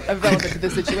irrelevant to the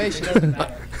situation.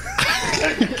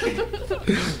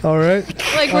 All right.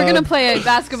 like we're gonna play a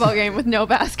basketball game with no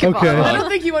basketball. Okay. I don't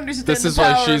think you understand. This the is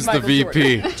why power she's of the Michael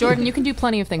Jordan. VP. Jordan, you can do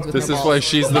plenty of things with This no is balls. why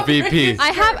she's the VP. I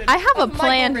have a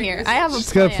plan Michael here. Rings. I have a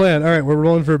She's got a plan. All right, we're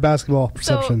rolling for basketball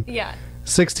perception. So, yeah.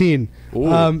 16.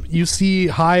 Ooh. You see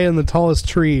high in the tallest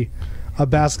tree a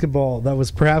basketball that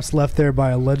was perhaps left there by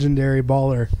a legendary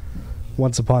baller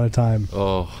once upon a time.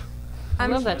 Oh. I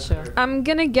love that show. I'm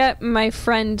gonna get my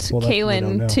friend Well, that we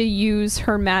don't know. Kaylin to use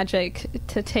her magic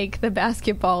to take the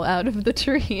basketball out of the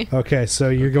tree. Okay, so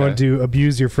you're going to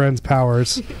abuse your friend's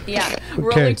powers. Yeah. Okay.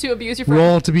 Rolling to abuse your friend.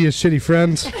 Roll to be a shitty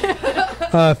friend.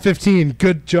 15.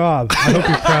 Good job.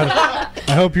 I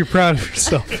hope you're proud of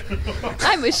yourself.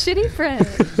 I'm a shitty friend.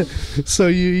 So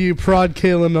you prod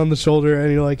Kaylin on the shoulder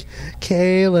and you're like,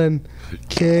 Kaylin,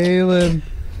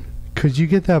 could you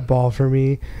get that ball for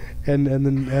me? And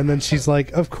then she's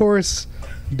like, of course,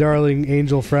 darling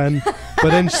angel friend.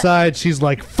 But inside she's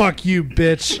like, fuck you,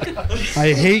 bitch.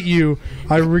 I hate you.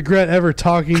 I regret ever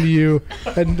talking to you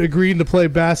and agreeing to play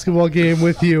basketball game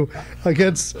with you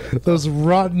against those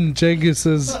rotten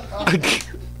Jenguses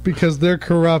because they're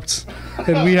corrupt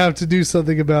and we have to do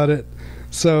something about it.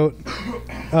 So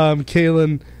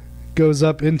Kaylin goes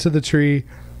up into the tree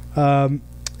and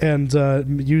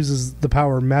uses the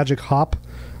power magic hop.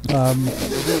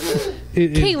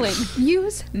 Kaylin,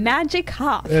 use magic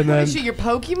hop. And then Is she your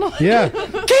Pokemon? yeah,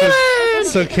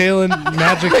 so Kaylin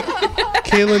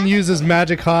uses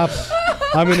magic hop.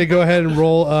 I'm gonna go ahead and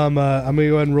roll. I'm gonna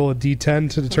go ahead and roll a D10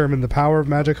 to determine the power of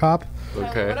magic hop.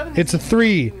 Okay. It's a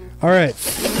 3. All right,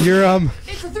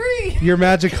 It's a 3. your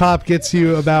magic hop gets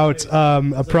you about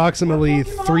approximately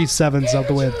 3/7 of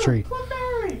the way of the tree.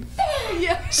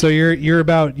 Yeah. So you're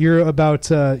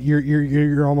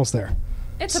almost there.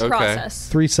 It's a Okay. process.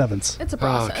 3/7. It's a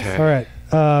process. Okay. All right.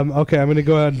 Okay, I'm gonna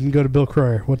go ahead and go to Bill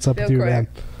Kroyer. What's up Bill with you, Kroyer. man?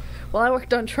 Well, I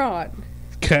worked on Tron.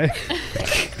 Okay.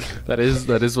 That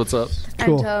is what's up.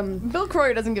 Cool. And Bill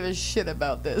Kroyer doesn't give a shit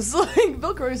about this. Like,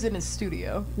 Bill Kroyer's in his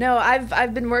studio. no,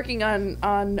 I've been working on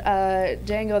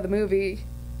Django the movie.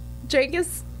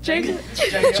 Jengus? Jengus.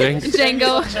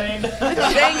 Django.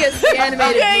 Jengus the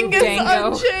animated movie. Django.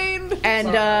 Unchained. And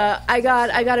I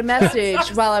got a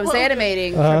message while I was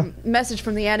animating, message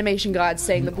from the animation gods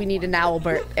saying that we need an owl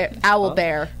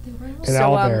bear. So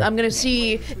owl bear. I'm gonna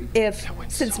see if,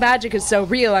 since magic is so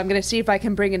real, I'm gonna see if I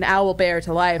can bring an owl bear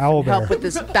to life Owl and help bear. with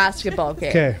this basketball game.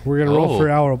 Okay, we're gonna roll Oh. for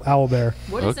owl bear.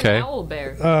 What is Okay. an owl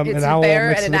bear? It's an a owl bear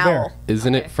next and to an the owl. bear.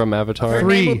 Isn't it from Avatar? Her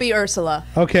 3. name will be Ursula.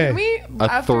 Okay. Can we,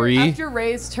 A 3? after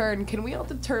Ray's turn, can we all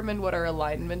determine what our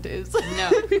alignment is? No.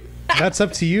 That's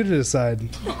up to you to decide.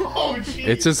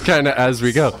 It's just kind of as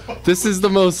we go. This is the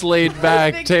most laid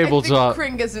back tabletop. I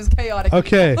think Kringus is chaotic.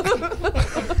 Okay.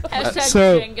 Hashtag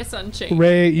So, Jengus Unchained.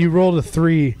 Ray, you rolled a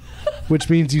 3, which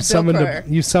means you summoned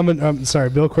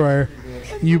Kroyer. Bill Kroyer.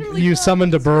 You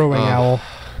summoned a burrowing owl,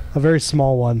 a very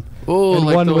small one. Oh, And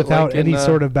like one the- without like in, any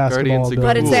sort of basketball Guardians of ability.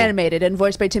 But it's Cool. animated and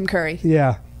voiced by Tim Curry.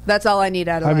 Yeah. That's all I need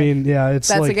out of I life. mean, yeah, it's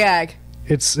That's like a gag.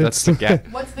 it's That's the gag.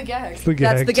 What's the gag? the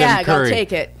That's gag. the gag. I'll Curry.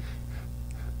 take it.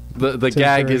 The Tim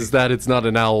gag Curry. is that it's not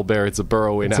an owl bear; it's a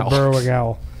burrowing It's a owl. burrowing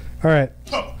owl. All right.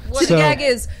 So So- the gag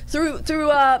is through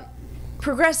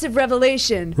progressive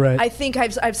revelation. Right. I think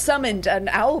I've summoned an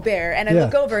owl bear, and I Yeah.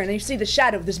 look over and you see the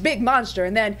shadow of this big monster,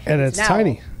 and then And it's an owl.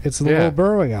 tiny. It's a Yeah. little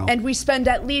burrowing owl. And we spend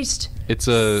at least It's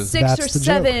a 6 That's or the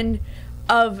joke. 7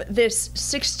 of this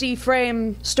 60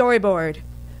 frame storyboard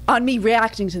on me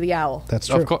reacting to the owl. That's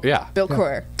true. of course, yeah. Bill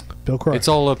Kroyer. Bill Kroyer. It's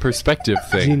all a perspective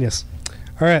thing. Genius.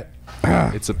 All right.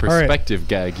 It's a perspective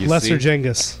gag. You Lesser see.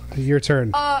 Jengus, your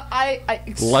turn. I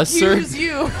excuse Lesser?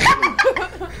 you.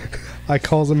 I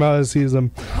calls him out as sees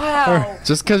him. Wow.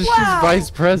 Just because she's vice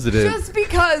president. Just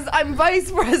because I'm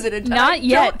vice president. Not I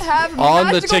yet. Don't have On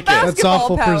the magical ticket. That's basketball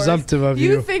awful powers. presumptive of you.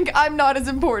 You think I'm not as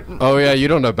important? Oh yeah, you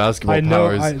don't have basketball I know,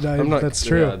 powers. I- I'm not, that's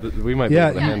true. yeah, we might be Yeah,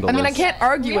 able to handle I mean, I this. can't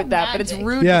argue Real with that, but it's magic.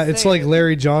 rude. Yeah, to it's say. like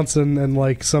Larry Johnson and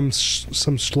like some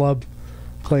schlub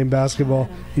playing basketball.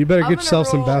 You better I'm get gonna yourself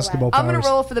some roll- basketball I'm powers.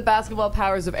 gonna roll for the basketball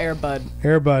powers of Air Bud.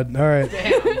 Air Bud. All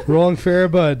right. Rolling for Air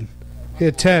Bud.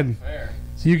 Get 10.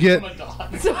 You get So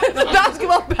it's the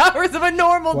basketball powers of a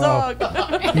normal Wow.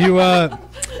 dog. you I'm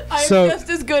so just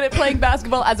as good at playing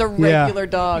basketball as a regular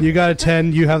dog. you got a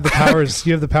 10. You have the powers.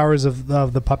 You have the powers of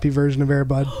the puppy version of Air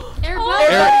Bud. Air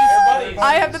Buddies.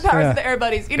 I have the powers Yeah. of the Air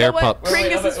Buddies. You know Air what? pups.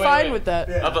 Kringus is fine with that.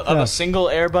 Of a single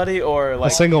air buddy or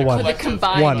like A single one. The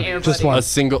combined One. air Just buddy. one. A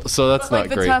single. So that's Like not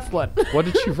the great. tough one. What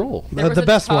did she roll? There was The a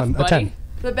best tough one. A buddy. 10.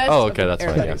 The best. Oh, of okay, the that's Air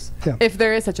fine, Buddies. yeah. If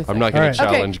there is such a thing. I'm not going Alright. to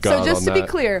challenge Okay, God so just on to be that.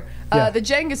 clear, Yeah. the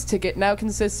Jengus ticket now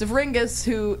consists of Ringus,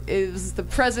 who is the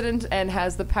president and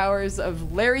has the powers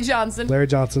of Larry Johnson, Larry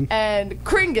Johnson. and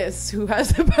Kringus, who has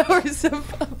the powers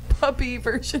of a puppy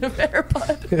version of Air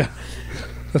Bud. Yeah.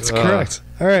 That's correct.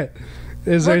 All right.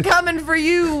 Is We're there coming for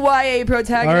you, YA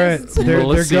protagonists. All right. They're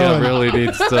Melissa going. really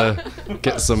needs to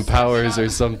get some powers or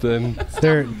something.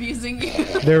 They're Abusing you.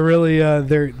 they're really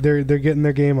they're getting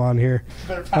their game on here.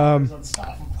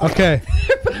 Okay.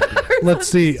 Let's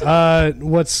see.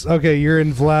 What's okay? You're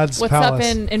in Vlad's What's palace.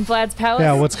 up in Vlad's palace?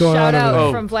 Yeah, what's going Shout on over out there?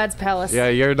 Oh. from Vlad's palace. Yeah,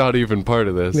 you're not even part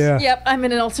of this. Yeah. Yep, I'm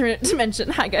in an alternate dimension.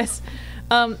 Hi guys.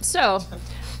 So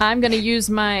I'm gonna use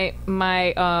my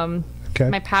Okay.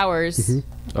 my powers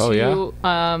Oh,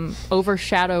 to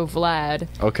overshadow Vlad,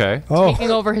 Okay. Oh,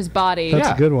 taking over his body. that's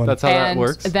Yeah, a good one. That's how that and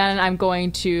works. then I'm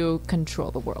going to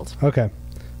control the world. Okay.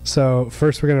 So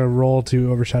first we're gonna roll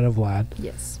to overshadow Vlad,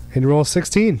 Yes. and you roll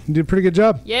 16. You did a pretty good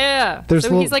job. Yeah. There's so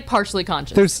little- he's like partially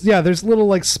conscious. There's little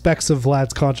like specks of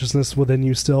Vlad's consciousness within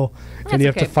you still, and That's you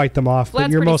have okay. to fight them off. But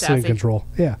Vlad's you're pretty mostly in sassy. control.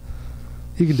 Yeah,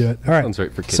 you can do it. All right. Sounds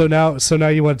right for kids. So now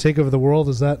you want to take over the world?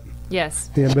 Is that yes.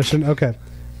 the ambition? Okay.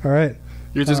 All right.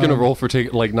 You're just gonna roll for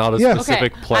like not a yeah.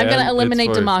 specific Okay. plan. I'm gonna it's eliminate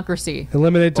for- democracy.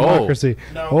 Eliminate Oh. democracy.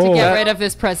 To get rid of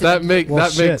this That president.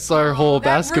 that shit. makes our whole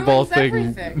basketball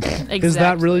thing. Exactly. Is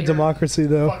that really democracy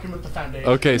though? Fucking with the foundation.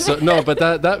 Okay, so no, but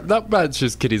that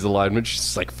matches Kitty's alignment. She's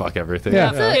just like fuck everything.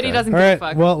 Yeah. Yeah, Kitty doesn't All give a right.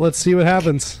 fuck. Well, let's see what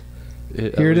happens.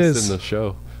 At Here it least is. in the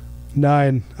show.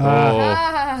 9.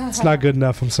 Oh, It's not good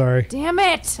enough. I'm sorry. Damn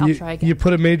it! I'll You, try again. you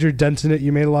put a major dent in it.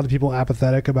 You made a lot of people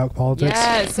apathetic about politics.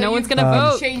 Yes, So no you- one's gonna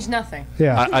vote. Change nothing.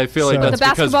 Yeah. I feel like So- that's The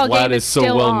because basketball Vlad game is is so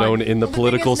still well on. known in the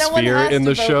political sphere in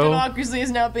the show. Democracy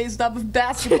is now based off of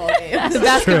basketball games. The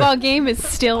basketball game is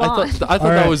still I on. thought All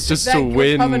that right. was just to Zach,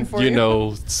 we're coming win, for you you.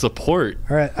 know, support.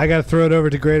 All right. I got to throw it over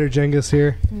to Greater Jengus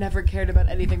here. Never cared about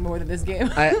anything more than this game.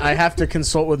 I have to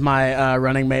consult with my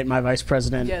running mate, my vice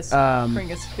president. Yes,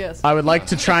 Kringus. Yes. I would like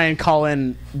to try and call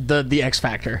in the X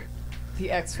Factor.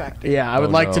 The X Factor. Yeah, I would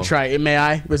Oh, like to no. try. May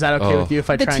I? Was that okay Oh. with you if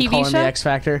I The try and TV call in the show? X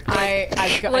Factor?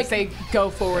 I say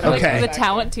go forward. Like Okay. the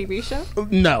talent TV show.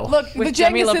 No. Look, With the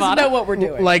Demi Jenguses Lovato? know what we're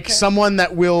doing. Like someone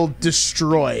that will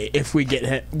destroy if we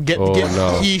get Oh, get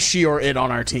no. he, she, or it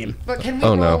on our team. But can we Oh,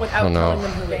 roll no. without Oh, no. telling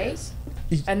them who it is?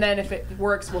 And then if it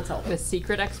works, we'll tell them. The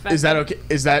secret X Factor. Is that okay?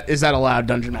 Is that allowed,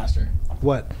 Dungeon Master?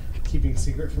 What? Keeping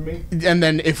secret from me? And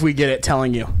then if we get it,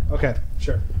 telling you. Okay.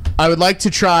 Sure. I would like to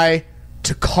try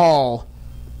to call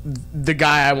the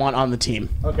guy I want on the team.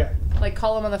 Okay. Like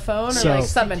call him on the phone or So- like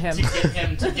summon him.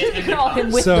 Call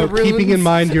him with So the runes. keeping in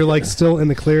mind you're like still in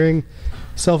the clearing,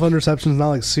 self-unreception is not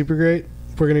like super great.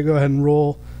 We're gonna go ahead and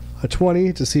roll a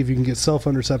 20 to see if you can get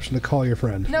self-unreception to call your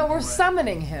friend. No, we're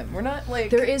summoning him. We're not like.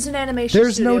 There is an animation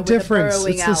There's studio no with a difference.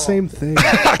 burrowing It's owl. the same thing.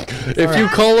 If you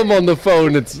call him on the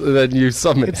phone, then you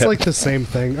summon It's him. like the same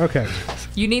thing. Okay.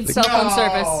 You need cell phone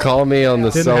service. Call me on the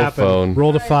Didn't cell happen. phone.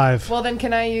 Rolled a 5. Well, then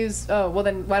can I use? Oh, well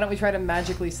then why don't we try to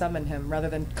magically summon him rather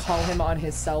than call him on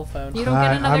his cell phone? You don't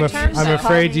get another I'm, turn. I'm though.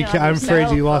 afraid you. I'm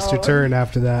afraid you lost your phone. turn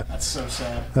after that. That's so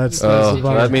sad. That's Oh, a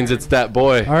bummer. that means it's that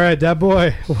boy. All right, that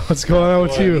boy. What's going on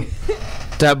with you?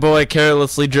 Dat boy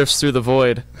carelessly drifts through the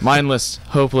void, mindless,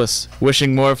 hopeless,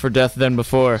 wishing more for death than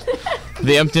before.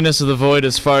 The emptiness of the void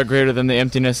is far greater than the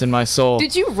emptiness in my soul.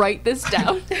 Did you write this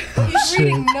down? He's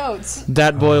reading notes.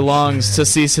 Dat boy longs to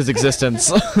cease his existence.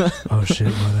 Oh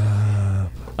shit! What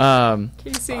up?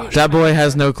 Casey. Dat boy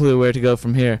has no clue where to go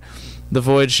from here. The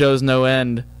void shows no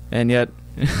end, and yet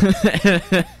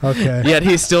Okay. yet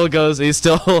he still goes, he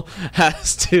still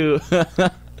has to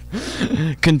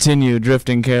continue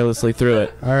drifting carelessly through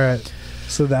it. All right.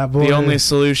 So that boy. The only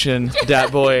solution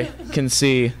Dat boy can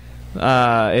see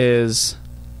is,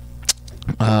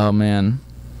 oh man,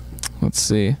 let's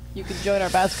see. You could join our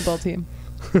basketball team.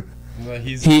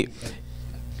 He.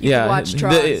 Yeah, watch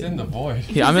Tron. He's in the void.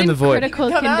 Yeah, I'm in the void.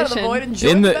 Critical Come out of the condition. void and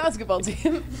join In the the- basketball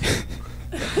team.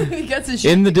 He gets his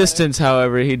shit In the together. distance,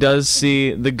 however, he does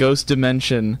see the ghost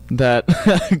dimension that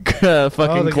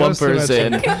fucking the ghost Klemper's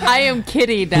in. dimension. I am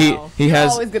Kitty now. He You're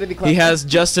has always gonna be he Klemper. has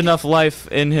just enough life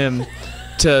in him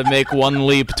to make one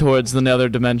leap towards the nether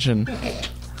dimension.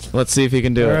 Let's see if he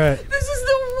can do All it. right. This is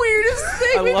the weirdest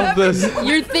thing. I love this.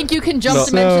 You think you can jump No.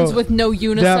 dimensions So, with no Dat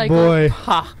unicycle? Boy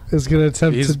Ha. is going to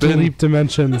attempt He's to been- leap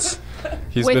dimensions.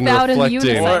 He's been Without a reflecting.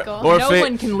 unicycle. Or No fa-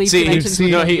 one can leap see, dimensions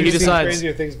You've No, he you've seen decides.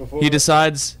 crazier things before. He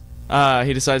decides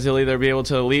he'll either be able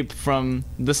to leap from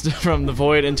the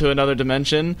void into another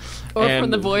dimension, Or and-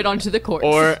 from the void onto the course.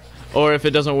 or if it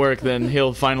doesn't work, then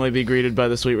he'll finally be greeted by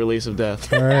the sweet release of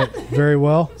death. All right. Very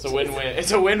well. It's a win-win.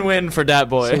 It's a win-win for Dat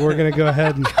Boy. So we're going to go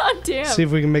ahead and God damn. see if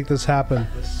we can make this happen.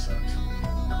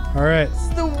 All right. This is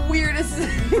the weirdest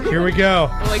thing. Here we go.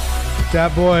 Like,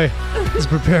 Dat Boy is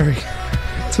preparing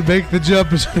to make the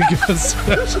jump into the ghost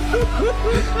dimension.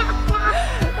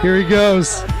 Here he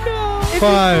goes. If you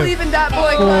 5, believe in that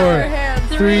boy, 4, clap your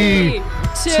hands. 3,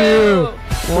 2,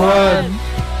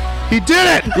 1. He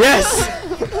did it!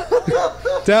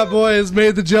 Yes. Dat Boy has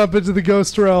made the jump into the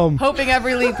ghost realm. Hoping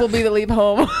every leap will be the leap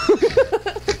home.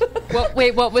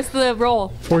 what was the roll?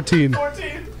 14.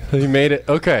 He made it.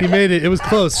 He Okay. made it. It was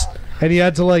close. And he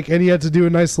had to do a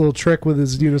nice little trick with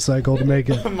his unicycle to make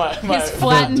it. He's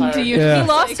flattened to you. Yeah. He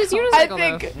lost his unicycle. I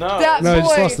think No. that No, he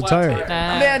just boy, lost the tire.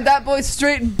 man, that boy's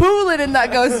straight booling in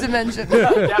that ghost dimension.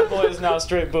 Dat Boy is now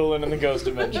straight bulling in the ghost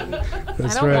dimension.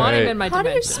 That's I don't want right. him in my How do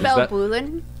you dimension. spell that-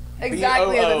 Boolin?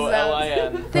 Exactly as it sounds.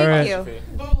 B-O-O-L-I-N. Thank All right. you.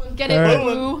 Get All it,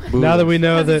 right. boo. Now that we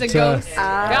know that. It's a ghost.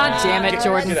 God damn it,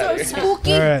 Jordan. So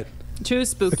spooky. All right. Too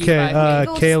spooky. Okay, 5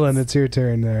 minutes. Kaylin, it's your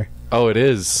turn there. Oh, it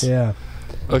is. Yeah.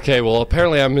 Okay. Well,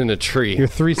 apparently I'm in a tree. You're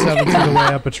 3/7 of the way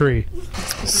up a tree.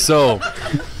 So,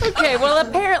 Okay, well,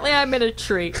 apparently I'm in a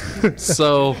tree.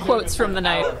 so Quotes from the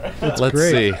night. let's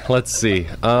great. see. Let's see.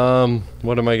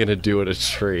 What am I gonna do at a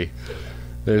tree?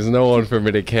 There's no one for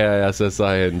me to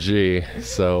KISSING.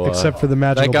 So Except for the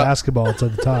magical got- basketball at the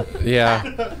top. yeah.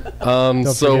 So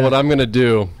forget. what I'm gonna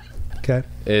do Okay.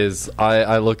 is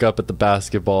I look up at the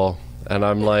basketball and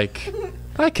I'm like,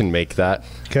 I can make that.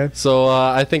 Okay. So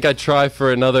I think I try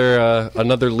for another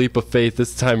leap of faith.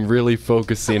 This time, really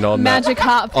focusing on Magic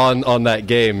hop. on that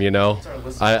game. You know,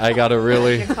 I gotta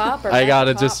really, I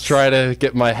gotta just try to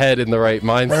get my head in the right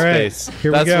mind All right, space.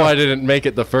 here we That's go. why I didn't make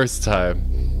it the first time.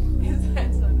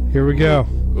 Here we go.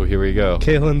 Oh, here we go.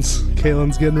 Kaylin's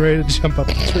getting ready to jump up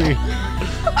the tree.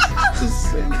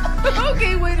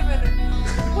 Okay, wait a minute.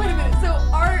 So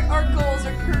our goals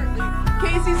are currently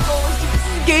Casey's goal is to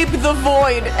escape the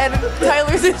void, and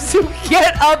Tyler's is to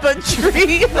get up a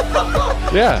tree.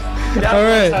 Yeah. All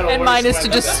right. And mine is to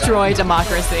destroy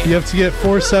democracy. You have to get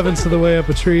 4/7 of the way up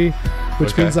a tree,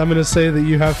 which Okay. means I'm going to say that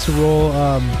you have to roll.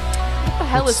 What the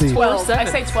hell Let's is see. 12 I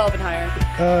say 12 and higher.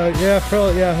 Yeah,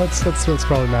 probably. Yeah, that's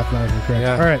probably mathematically correct.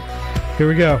 Yeah. All right, here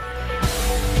we go.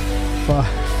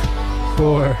 5,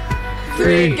 4,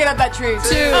 3, Get up that tree.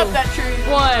 2, Up that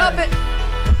tree. 1. Up it.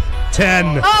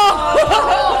 10.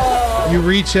 You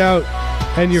reach out,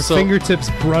 and your So- fingertips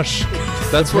brush.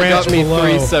 That's the what got branch me below.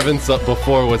 3/7 up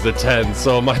before was a 10.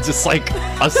 So am I just like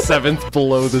a 7th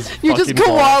below this You're just fucking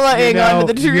ball? koalaing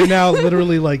under the tree. You're now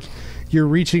literally like you're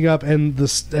reaching up, and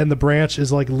the branch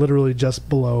is like literally just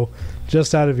below,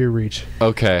 just out of your reach.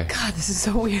 Okay. God, this is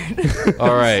so weird.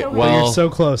 All right. But Well, you're so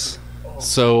close.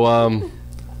 so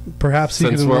Perhaps you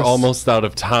since can we're enlist- almost out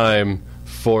of time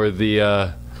for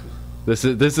the this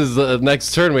is the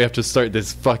next turn, we have to start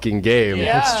this fucking game.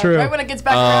 Yeah, That's true. Right when it gets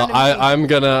back around to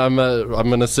me. I'm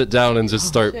gonna sit down and just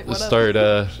start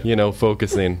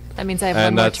focusing. That means I have one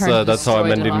And more that's turn to that's how I'm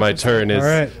destroy ending my democracy. turn. Is All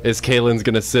right. is Kaylin's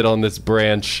gonna sit on this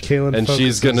branch Kaylin and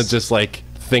she's gonna focuses. just like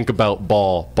think about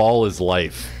ball. Ball is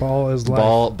life. Ball is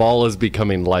life. Ball is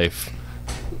becoming life.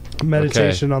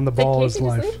 Meditation on the ball is Casey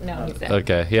just life. leave? No, he's there.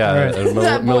 Okay, yeah. All right. and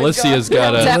That boy Melicia's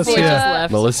got- gotta That Melissa- boy just yeah.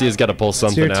 left. Melicia's gotta pull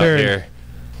something your out turn. here.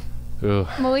 Ooh.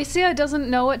 Melissa doesn't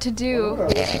know what to do.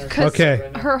 'Cause Okay.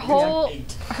 Her whole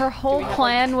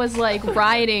plan was like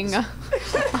riding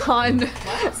on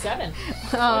 7.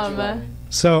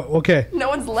 So okay. No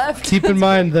one's left. Keep in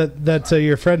mind that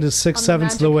your friend is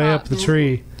 6/7 of the magic way hop. up the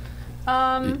tree,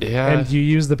 Yeah. and you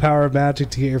use the power of magic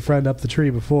to get your friend up the tree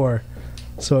before,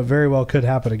 so it very well could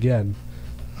happen again.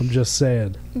 I'm just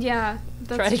saying. yeah.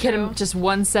 That's Try to get true. him just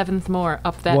 1/7 more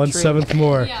up that 1/7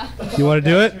 more. Yeah. You want to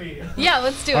do it? Yeah,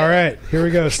 let's do it. All right. Here we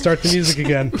go. Start the music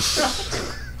again.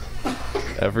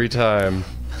 Every time.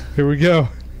 Here we go.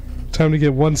 Time to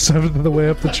get 1/7 of the way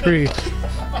up the tree.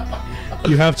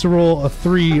 You have to roll a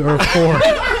 3 or a 4.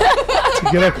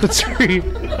 Get up the tree.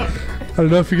 I don't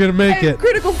know if you're gonna make Hey, it.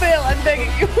 critical fail. I'm begging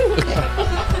you.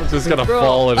 It's just gonna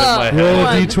fall in my head. Roll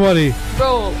a d20.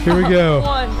 Roll. Here we go.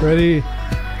 One. Ready?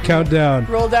 Countdown.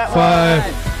 Roll that 5,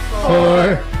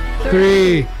 4,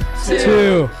 3,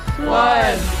 2,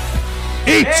 1.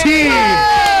 18.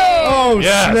 Oh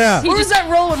Yes. snap! Where was that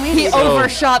roll when we He need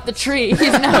overshot the tree. He's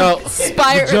now No.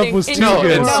 spiraling. The jump was into too No,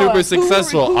 good. it's Noah, super who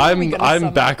successful. are we gonna I'm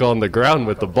summon? back on the ground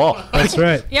with the ball. That's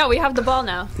right. Yeah, we have the ball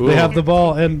now. They have the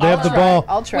ball, and they have the ball.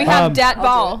 I'll try. We have Um, Dat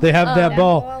ball. They have that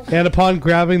ball, and upon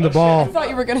grabbing the I ball, thought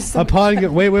you were gonna say. upon wait.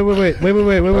 Okay,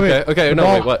 The no,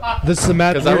 ball- wait, what? This is a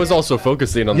Because I magic. was also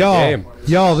focusing on the Y'all, game.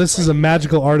 this is a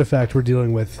magical artifact we're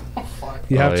dealing with.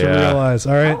 You have Oh, to yeah. realize.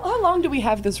 All right, How long do we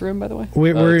have this room, by the way?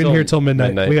 we're in till here till midnight.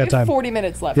 midnight. We got We have time. 40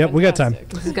 minutes left. Yep, we got time. Fantastic.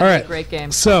 This is gonna All be right. a great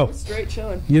game. So Straight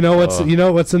chilling. you know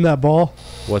what's in that ball?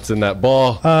 What's in that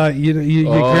ball? You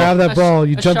Oh. grab that ball,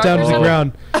 you a jump shark down to or the something?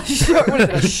 ground, What is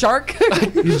it, a shark?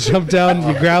 you jump down,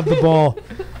 you grab the ball.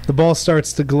 The ball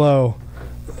starts to glow.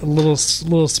 Little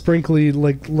sprinkly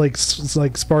like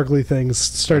sparkly things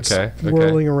starts Okay.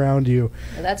 whirling around you.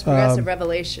 That's progressive Um,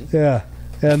 revelation. Yeah,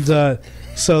 and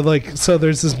so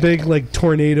there's this big like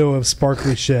tornado of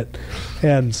sparkly shit,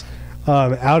 and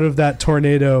out of that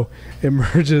tornado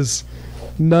emerges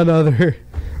none other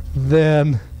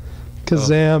than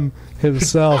Kazam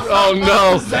himself. Oh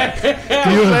no!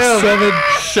 You have summoned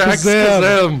Shaq's Kazam.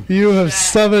 Kazam. You have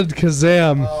summoned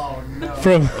Kazam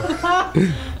from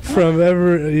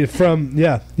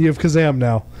you have Kazam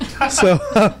now. So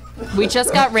We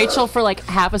just got Rachel for like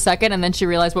half a second, and then she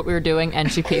realized what we were doing,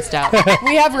 and she peaced out.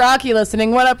 We have Rocky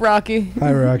listening. What up, Rocky?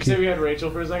 hi Rocky. we had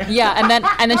Rachel for a second? Yeah, and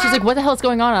then she's like, "What the hell is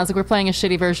going on?" I was like, "We're playing a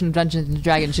shitty version of Dungeons and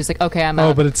Dragons." She's like, "Okay, I'm out."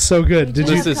 Oh, but it's so good. Did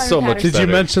This you is so much did you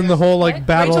better. mention the whole like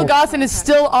battle? Rachel Gosson is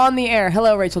still on the air.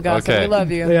 Hello, Rachel Gosson. Okay. We love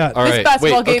you. Yeah. All This right,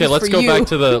 basketball wait. game Okay, is let's for go you. back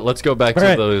to the. Let's go back All to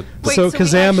right. the. Wait, So so we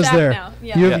Kazam have is Shaq there. now.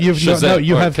 Yeah. You Yeah, you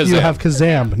Shazam, or have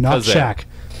Kazam, not Kazam. Shaq.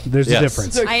 There's a Yes.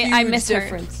 difference. It's a I huge misheard.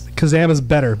 difference. Kazam is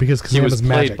better because He Kazam was is played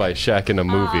magic. by Shaq in a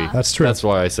movie. That's true. That's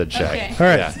why I said Shaq. Okay. All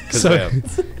right. Yeah, So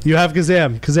Kazam. you have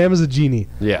Kazam. Kazam is a genie.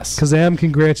 Yes. Kazam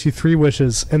can grant you 3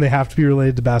 wishes, and they have to be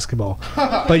related to basketball.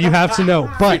 But you have to know.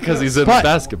 But Because he's in but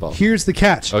basketball. Here's the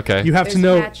catch. Okay. You have to There's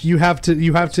a know. catch. You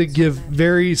have to give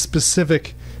very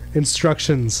specific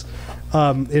instructions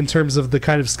in terms of the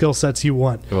kind of skill sets you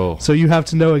want. Oh. So you have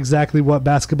to know exactly what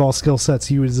basketball skill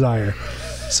sets you desire.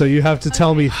 So you have to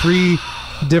tell me 3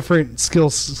 different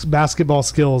basketball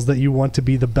skills that you want to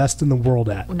be the best in the world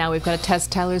at. Now we've got to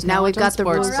test Tyler's Now knowledge we've got on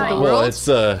the sports. rules of the Right. Well, world.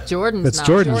 it's Jordan's It's knowledge.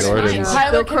 Jordan's. Jordan's.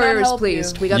 Tyler Bill Kroyer cannot is help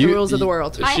pleased. you. We got the rules of the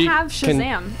world. I have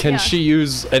Shazam. Can Yeah. she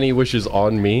use any wishes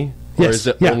on me, or Yes, is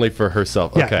it yeah. only for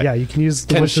herself? Yeah, Okay. yeah. You can use.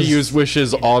 The Can wishes. she use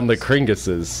wishes on the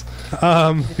Kringuses?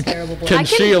 Can I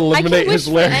she can eliminate wish his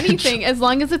for larynx? anything as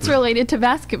long as it's related to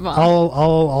basketball.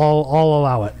 I'll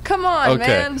allow it. Come on, Okay.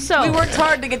 man. So- we worked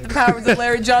hard to get the powers of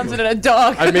Larry Johnson and a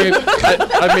dog. I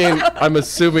mean, I'm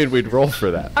assuming we'd roll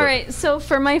for that. All but- right, so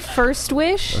for my first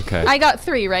wish, Okay. I got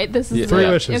 3, right? This is Yeah. 3 Yeah.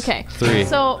 wishes. Okay. 3.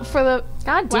 So for the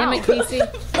God damn it, Casey.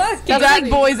 That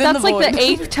boy's in that's the like void. the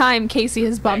 8th time Casey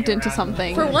has bumped into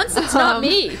something. For once, it's not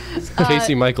me.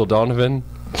 Casey Michael Donovan,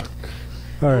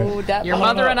 All right. Oh, that Your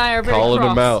mother and I are very calling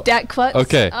cross. him out. Dat Klutz.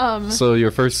 Okay. So, So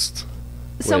your first.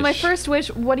 my wish. first wish.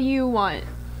 What do you want?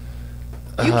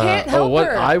 You can't help what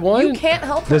her. I want? You can't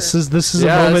help her. This is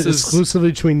Yeah, a moment this is-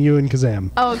 exclusively between you and Kazam.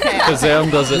 Oh, okay.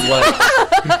 Kazam doesn't let.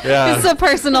 Yeah. This is a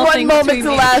personal One thing. moment between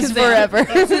to me last and Kazam. forever.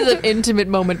 This is an intimate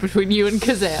moment between you and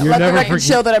Kazam. You're Let the never record forg-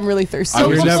 show that I'm really thirsty. I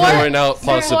was You're just never- throwing out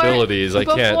possibilities. I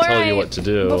can't before tell you I- what to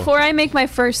do. Before I make my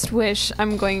first wish,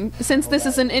 I'm going. Since this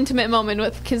is an intimate moment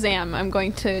with Kazam, I'm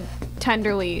going to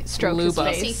tenderly stroke his Lube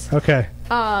us. face. Okay.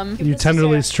 You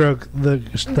tenderly stroke the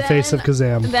face of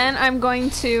Kazam. Then I'm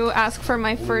going to ask for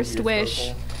my first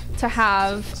wish to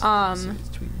have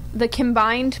the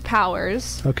combined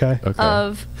powers Okay. Okay.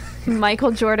 of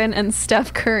Michael Jordan and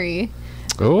Steph Curry.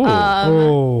 oh.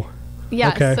 Oh. Yeah,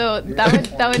 Okay. so that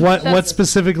would What that's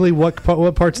specifically what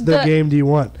parts of the The- game do you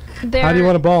want? their, How do you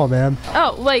want a ball, man?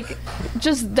 Oh, like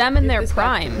just them in their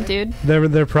prime, dude. They're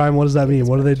in their prime. What does that mean?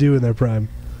 What do they do in their prime?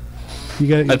 You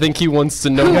got. I think he wants to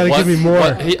know You gotta what. give me more.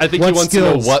 I think What he wants skills? to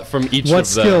know what from each What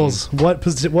of them. skills?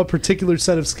 What particular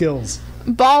set of skills?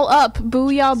 Ball up,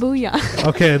 booyah, booyah.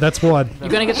 Okay, that's one. You're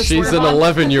gonna get the She's swerve an on?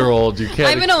 11-year-old. You can't.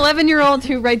 I'm an 11-year-old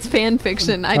who writes fan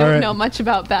fiction. I don't Alright. know much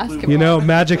about basketball. You know,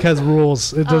 magic has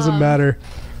rules. It doesn't matter.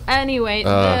 Anyway,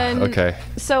 then okay.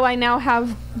 so I now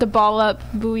have the ball up,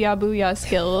 booyah, booyah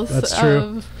skills. That's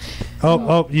true.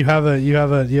 Oh, you have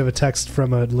a text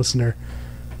from a listener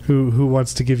who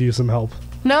wants to give you some help.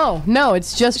 No,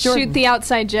 it's just Jordan. Shoot the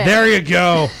outside J. There you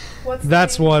go.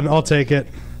 That's one. I'll take it.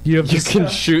 You have You can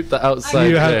shoot the outside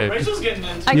You have- J. Rachel's getting in.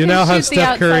 I You can now have shoot the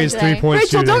Steph Curry's outside J. 3-point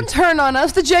Rachel, shooting. don't turn on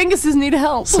us. The Jenguses need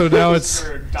help. So now it's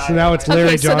Larry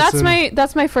Okay, so Johnson.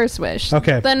 that's my first wish.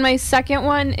 Okay. Then my second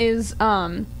one is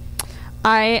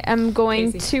I am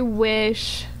going Casey. to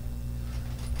wish.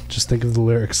 Just think of the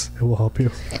lyrics. It will help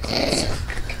you.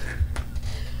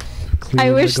 Clean I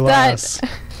the wish glass. that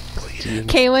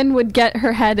Kaylin would get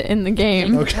her head in the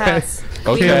game. Okay.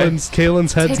 Okay.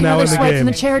 Kaylin's head's Take now another in the swipe game. from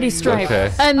the charity stripe.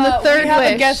 Okay. And the third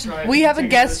wish. We have a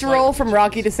guest role from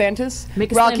Rocky DeSantis.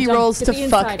 Make a slam Rocky dunk. rolls Get to the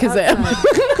fuck inside, Kazam.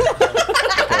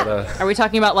 outside. Are we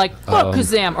talking about like fuck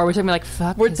Kazam, or are we talking about like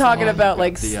fuck? We're Kazam? talking about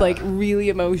like really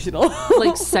emotional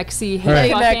like sexy All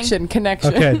right. hit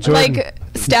connection. Okay, Jordan. Like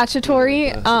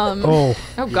statutory. Oh,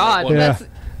 Oh God. yeah.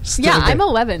 Yeah, Okay. I'm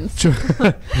 11.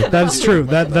 That's true.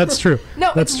 That's true.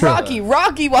 No, That's it's true. Rocky.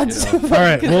 Rocky wants to fuck All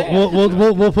right,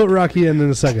 Kazam. we'll put Rocky in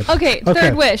a second. Okay,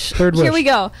 third wish. Third Here wish. we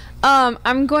go.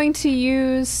 I'm going to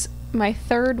use my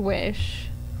third wish.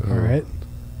 All right.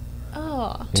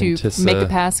 Oh. To Tissa. make it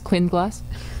past Quinn Glass.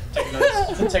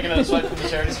 Take another swipe from the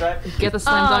charity stripe. Get the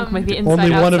slam dunk, make the inside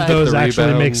Only one of outside. those The actually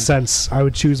rebound. makes sense. I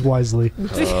would choose wisely.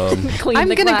 Clean I'm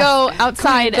the gonna glass. go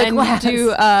outside Clean the and glass. do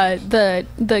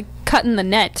the cut in the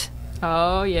net.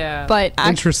 Oh yeah. But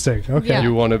Interesting. Okay. Yeah.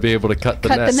 You want to be able to cut the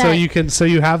Cut net. the net. So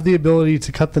you have the ability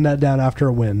to cut the net down after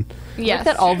a win. yes.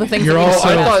 that all the things You're that we know also-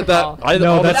 I about thought basketball. that. I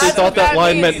No, honestly that's- thought that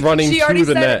line meant running She already to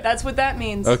the said net. it. That's what that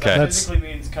means. Okay. That's Basically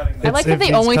means cutting I like that It's- the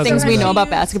it's only cousin things we Mel. know about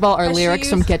basketball are Has she lyrics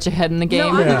from used- Get Your Head in the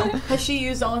Game. Yeah. Has she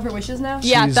used all of her wishes now?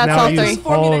 Yeah, She's that's now all used three.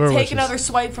 For all me of to her take wishes. another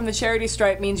swipe from the charity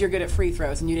stripe means you're good at free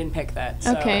throws, and you didn't pick that.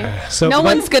 So. Okay. So, No but-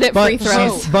 one's good at but free throws.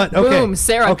 she's- But okay. Boom,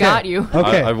 Sarah okay. got you.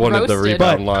 Okay. I wanted the Roasted.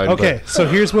 rebound line. Okay, so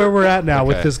here's where we're at now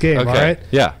with Okay. this game, Okay. all right?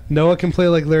 Yeah. Noah can play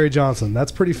like Larry Johnson.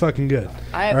 That's pretty fucking good.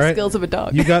 I have All right? skills of a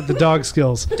dog. You got the dog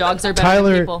skills. Dogs are better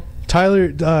than people.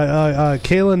 Tyler,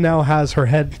 Kaylin now has her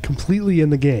head completely in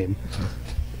the game.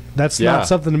 That's Yeah. not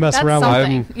something to mess That's around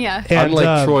something. with. Yeah. And, I'm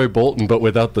like Troy Bolton, but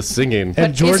without the singing.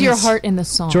 And Is your heart in the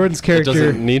song? Jordan's character,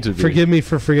 doesn't need to be. forgive me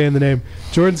for forgetting the name.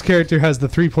 Jordan's character has the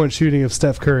 3-point shooting of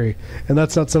Steph Curry, and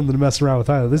that's not something to mess around with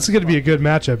either. This is going to be a good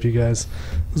matchup, you guys.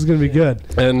 This is going to be good.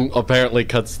 And apparently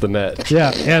cuts the net.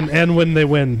 Yeah, and when they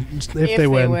win, if they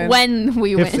win, When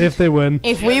we win. if they win.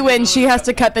 If we win, she has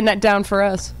to cut the net down for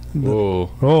us. Whoa.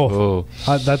 Oh,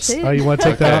 that's you want to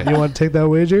take that? You want to take that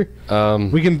wager?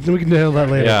 We can handle that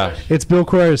later. Yeah. It's Bill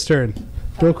Kroyer's turn.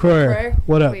 Bill Kroyer,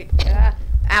 what up? Wait,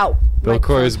 ow. Bill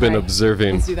Kroyer's been Let's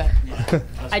observing. do that.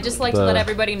 I just like to let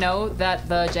everybody know that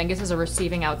the Jenguses are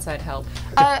receiving outside help.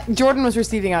 Jordan was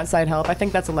receiving outside help. I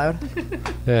think that's allowed.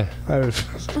 Yeah. All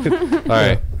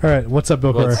right. right, what's up,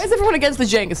 Bill Why Kroyer? is everyone against the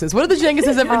Jenguses? What do the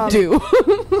Jenguses ever do?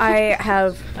 I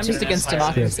have. I'm just against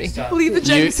democracy. Leave the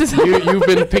Jenguses alone. You've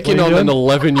been picking What are on you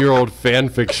an 11-year-old fan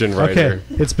fiction writer.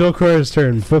 Okay, it's Bill Kroyer's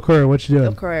turn. Bill Kroyer, what you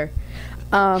doing? Bill Kroyer.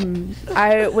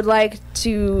 I would like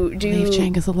to do Leave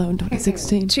Jengus alone,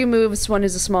 2016. 2 moves. One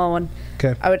is a small one.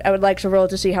 Okay. I would like to roll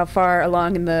to see how far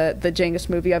along in the Jengus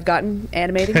movie I've gotten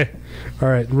animating. Okay. All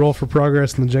right, roll for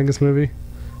progress in the Jengus movie.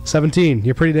 17.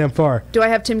 You're pretty damn far. Do I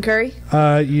have Tim Curry?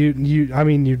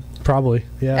 You probably.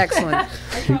 Yeah. Excellent.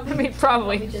 I mean,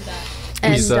 probably.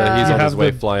 And, He's on his have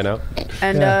way the- flying out.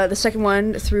 And Yeah. the second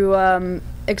one through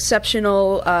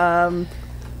exceptional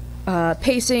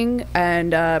pacing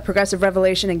and progressive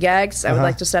revelation and gags. I would Uh-huh.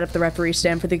 like to set up the referee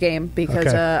stand for the game because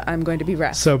Okay. I'm going to be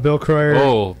ref. So Bill Kroyer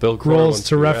Oh, Bill Kroyer rolls wants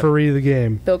to be ref. referee the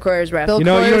game. Bill Kroyer's ref. Bill You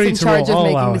know, you Kroyer's don't in need to charge roll. of I'll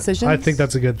making allow it. decisions. I think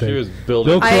that's a good He thing. was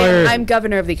building. Bill Kroyer, I'm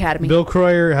governor of the academy. Bill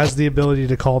Kroyer has the ability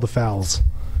to call the fouls.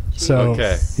 So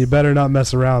Okay. you better not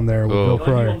mess around there with Oh. Bill The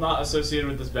only people Kroyer. not associated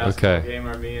with this basketball Okay. game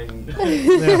are me and.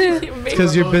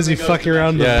 Because you're busy fucking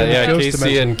around the Yeah, ghost Casey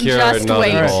dimension. and Kira are Just not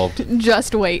wait. involved.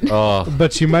 Just wait. Oh,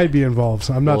 But you might be involved.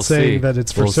 I'm not We'll saying see. that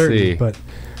it's for We'll certain. see. But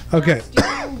okay.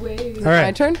 All My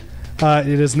right. turn?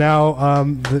 It is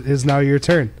now your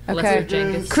turn. Let's Okay. hear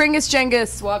Jengus. Kringus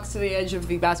Jengus walks to the edge of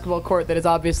the basketball court that is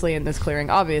obviously in this clearing.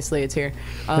 Obviously, it's here.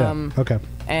 Yeah. Okay.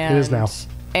 And, It is now.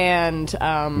 And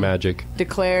magic.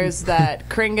 declares that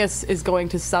Kringus is going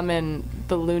to summon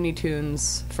the Looney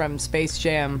Tunes from Space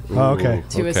Jam Oh, okay.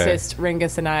 to assist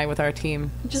Ringus and I with our team.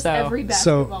 Just so, every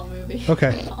basketball movie.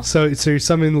 Okay. So you're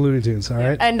summoning the Looney Tunes, all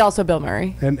right? and also Bill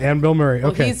Murray. And Bill Murray.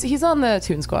 Well, Okay. he's on the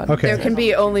Toon Squad. Okay. There can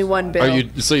be only one Bill. Are you?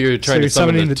 So you're So trying you're to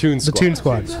summon summoning the Toon Squad. The Toon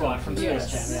Squad. Squad from Space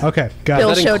Jam. Okay. Got Bill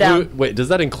it. Does that Showdown. include, wait, does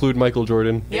that include Michael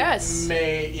Jordan? Yes.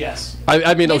 Yes.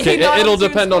 I mean, Is okay, he not it'll on the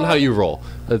Toon depend on Squad? how you roll.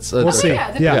 We'll see.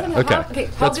 Yeah, Yeah. depends on okay. how, okay,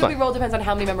 how That's good fine. we roll depends on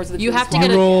how many members of the You Toon have to Squad.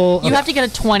 get roll you have to get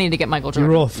a 20 to get Michael You Jordan.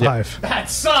 roll a 5. That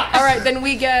sucks. All right, then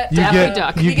we get You Daffy get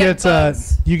Duck. you We get get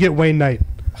Bugs. you get Wayne Knight.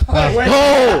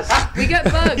 We get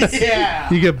bugs.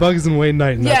 Yeah. You get Bugs and Wayne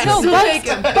Knight. And Yeah, that's no,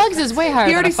 it. Bugs is way higher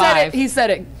He than already a said 5. it. He said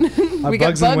it. We get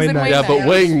Bugs and bugs Wayne and Knight. Wayne Yeah, Knight. but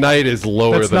Wayne Knight is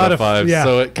lower That's than not a a- 5, yeah.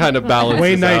 so it kind of balances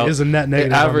Wayne Knight out. is a net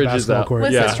negative It on the averages basketball out. court.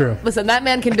 Listen, That's true. Listen, that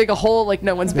man can dig a hole like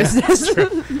no one's business.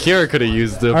 Kira could have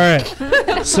used him. All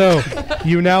right. So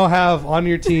you now have on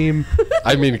your team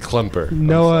I mean Klemper.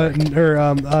 Noah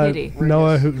Kitty.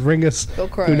 Noah Ringus, Bill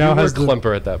Kroyer. who now You were has the,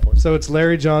 Klemper at that point. so it's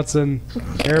Larry Johnson,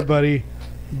 Air Buddy,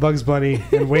 Bugs Bunny,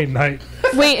 and Wayne Knight.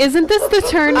 Wait, isn't this the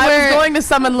turn I where was going to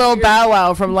summon Lil Bow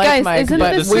Wow from Life Guys, Mike, isn't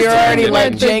but this we the already turn let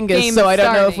when the Jengus, game's so I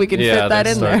don't know if we starting? can Yeah, fit that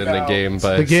they in started there. in the game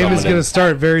by The game is summoning. going to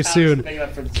start very soon.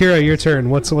 Kira, your turn.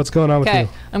 What's going on with Okay, you?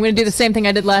 I'm going to do the same thing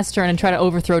I did last turn and try to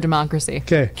overthrow democracy.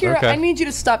 Okay. Kira, Okay. I need you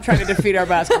to stop trying to defeat our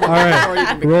basketball. All before you can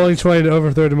right. begin. Rolling 20 to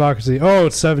overthrow democracy. Oh,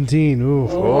 it's 17. Ooh.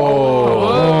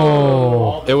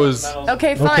 Oh. It was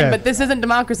Okay, fine, Okay. but this isn't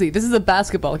democracy. This is a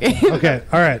basketball game. Okay.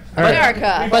 All right. All right.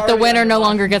 America. But the winner no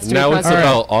longer gets to now be it's president.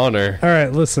 about honor. All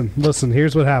right. Listen.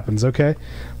 Here's what happens. Okay.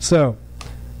 So,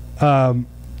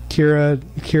 Kira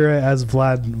as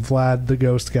Vlad the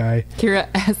ghost guy. Kira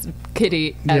as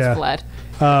Kitty as Yeah. Vlad.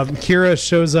 Kira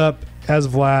shows up as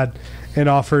Vlad and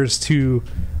offers to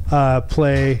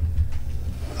play.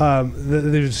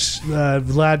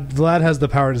 Vlad has the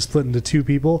power to split into two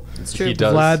people. It's true. He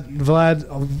does. Vlad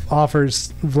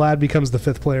becomes the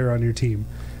fifth player on your team,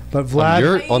 but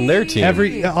Vlad on their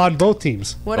team. on both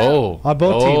teams. What up? Oh. On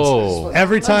both Oh. teams.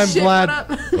 Every time shit, Vlad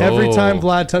what Oh.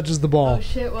 Vlad touches the ball,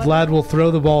 Vlad will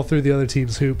throw the ball through the other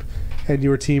team's hoop, and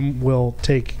your team will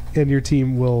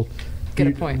Get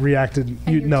a be point. reacted.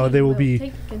 They will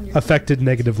be affected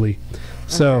negatively.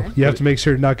 So Okay. you have to make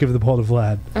sure to not give the ball to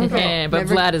Vlad. Okay, but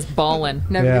Never- Vlad is ballin'.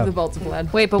 Never Yeah. give the ball to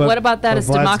Vlad. Wait, but But- what about that but as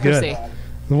Vlad's democracy?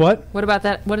 good. What? What about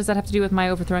that? What does that have to do with my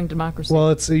overthrowing democracy? Well,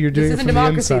 it's you're doing This it isn't from the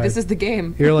democracy. inside. This is the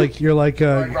game. You're like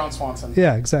Ron Swanson.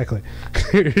 yeah, exactly.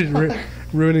 You're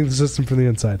ruining the system from the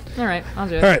inside. All right, I'll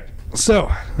do it. All right. So,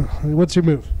 what's your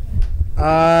move?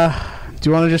 Do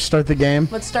you want to just start the game?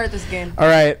 Let's start this game. All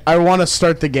right, I want to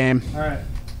start the game. All right.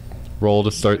 Roll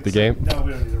to start the game. No,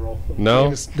 we don't need to roll.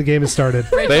 No, The game has started.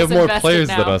 they have more invested players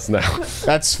now. than us now.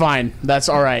 That's fine. That's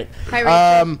all right. Hi,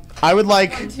 Rachel. I would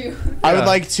like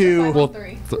to Well,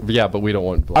 yeah, but we don't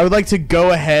want. I would like to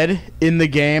go ahead in the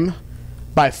game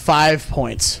by 5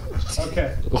 points.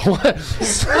 Okay. What? What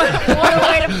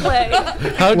a way to play.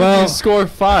 How did Well, you score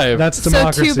 5? That's so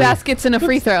democracy. 2 baskets and a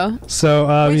free throw?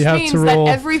 So Which you have means to roll.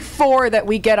 that every 4 that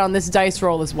we get on this dice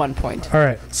roll is 1 point. All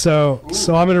right. So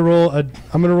I'm gonna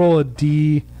roll a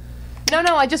D.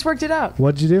 No, I just worked it out.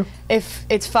 What'd you do? If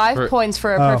it's 5 points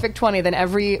for a perfect 20, then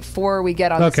every 4 we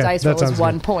get on this Okay, dice that roll is sounds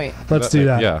 1 good. point. Let's do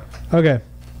that. Yeah. Okay.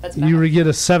 That's You get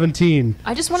a 17.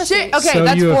 I just want to say. Shit, okay, So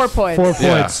that's you have 4 points. 4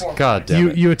 Yeah. points. God damn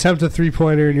it. You attempt a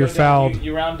 3-pointer and you're fouled.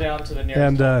 You round down to the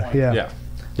nearest And point. yeah.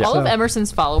 Yeah. All of So-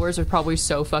 Emerson's followers are probably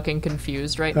so fucking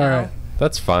confused right All now. right.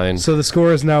 That's fine. So the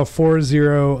score is now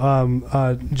 4-0.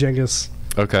 Jengus.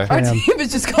 Okay. Our Damn. team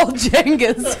is just called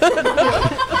Jengus.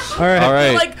 All right. All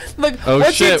right. like, look, Oh,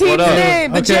 what's shit, your what team's up?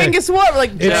 name? The Okay. Jengus what? We're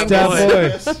like, It's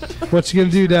Jengus. Dat Boy. What you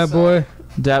gonna do, Dat Boy?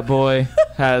 Dat Boy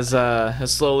has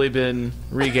slowly been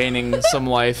regaining some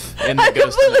life in the I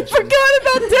ghost completely dimension. forgot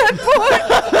about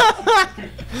that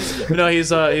boy. No,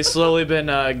 he's slowly been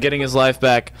getting his life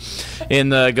back in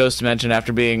the ghost dimension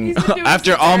after being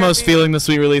after almost feeling the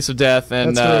sweet release of death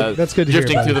and That's good to hear,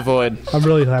 drifting man. through the void. I'm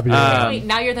really happy to hear that. Wait,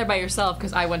 now you're there by yourself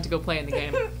because I went to go play in the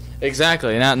game.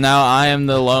 Exactly. Now I am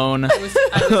the lone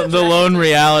the lone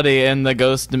reality in the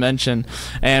ghost dimension.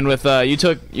 And with you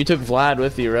took Vlad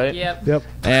with you, right? Yep. Yep.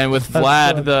 And with That's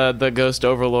Vlad, fun. the ghost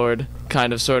overlord,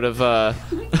 kind of sort of Out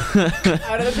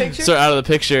of the picture? so out of the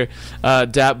picture,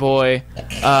 Dat Boy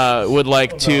would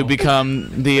like to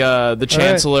become the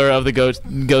chancellor of the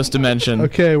ghost dimension.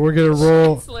 Okay, we're gonna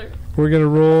roll. We're gonna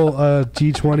roll a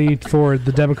D20 for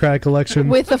the Democratic election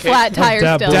With a flat tire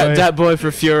Dat still. Boy. Dat Boy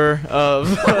for Fuhrer of.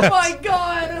 Oh my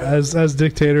god. as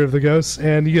dictator of the ghosts,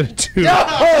 and you get a 2.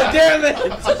 Oh, damn it!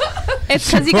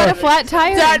 It's because you got a flat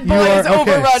tire. That boy You is are-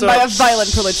 okay, overrun so- by a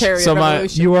violent proletarian so my-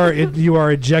 revolution. You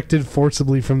are ejected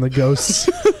forcibly from the ghosts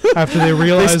after they They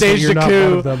realize that staged you're a not one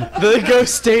coup. of them. The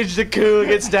ghost staged a coup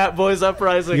against Dat Boy's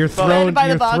uprising. You're Fuck. thrown. by the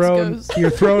You're box thrown. ghost. You're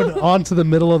thrown onto the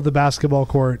middle of the basketball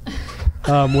court,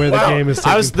 where the game is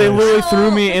taking They place. literally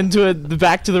threw me into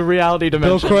back to the reality Bill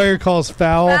dimension. Kroyer calls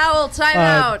foul. Foul,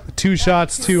 timeout. 2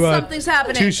 shots to. Something's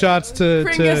happening. 2 shots to.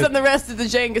 Pringus and the rest of the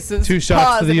Jenguses. 2 shots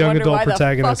pause to the and young wonder adult why the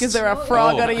protagonists. fuck is there a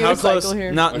frog on a How close? unicycle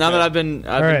here? Now that I've been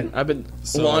right.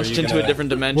 So launched are you into a gonna- different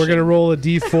dimension. We're gonna roll a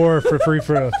D4 for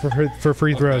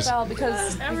free throws. Foul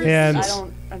because And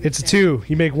It's a 2.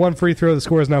 You make one free throw. The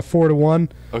score is now 4-1.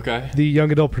 Okay. The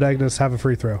young adult protagonists have a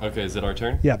free throw. Okay, is it our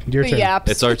turn? Yeah, your turn.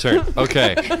 It's our turn.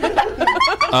 Okay.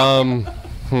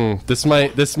 This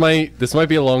might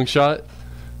be a long shot.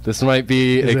 This might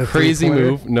be Is it a a crazy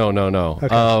three-pointer? move. No.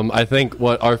 Okay. I think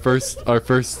my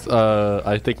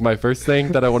first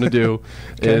thing that I want to do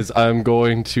is I'm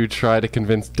going to try to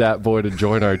convince Dat Boi to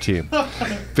join our team.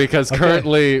 Because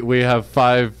currently we have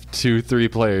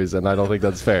 5-2-3 players, and I don't think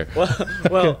that's fair.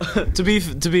 Well, to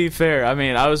be fair, I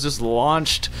mean, I was just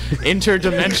launched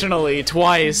interdimensionally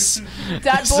twice.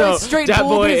 Dat Boi straight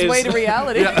pulled his way to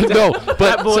reality. No, but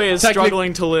Dat Boi is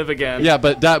struggling to live again. Yeah,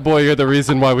 but Dat Boi, you're the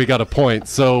reason why we got a point.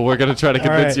 So we're gonna try to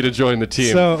convince you to join the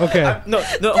team. So okay. No,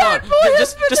 hold on.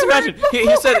 Just imagine.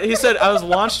 He said I was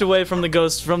launched away from the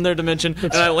ghosts from their dimension,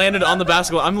 and I landed on the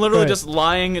basketball. I'm literally just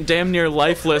lying damn near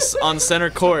lifeless on center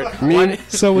court.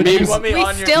 So would memes, you want me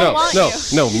on your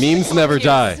no, memes never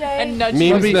die. And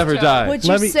Memes never die. Would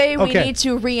you say we okay. need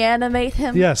to reanimate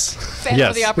him? Yes.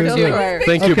 Yes. The opportunity.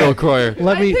 Thank you, Okay. Bill Kroyer.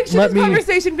 Let me Picture let this me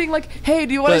conversation being like, "Hey,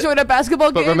 do you want to But- join a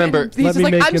basketball but game?" remember- And he's Let just me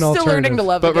like, make "I'm an still learning to alternative.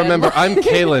 love But again." remember, I'm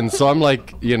Kalen, so I'm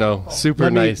like, super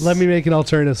nice. let me make an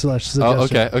alternative suggestion. Oh,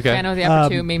 okay. I know the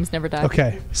upper two memes never die.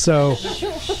 Okay, so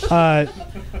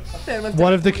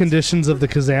one of the conditions of the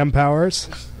Kazam powers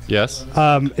Yes.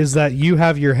 is that you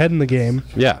have your head in the game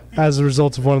Yeah. as a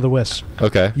result of one of the wishes.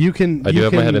 Okay. You can. I do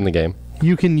have my head in the game.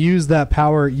 You can use that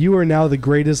power. You are now the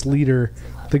greatest leader,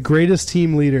 the greatest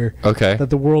team leader Okay. that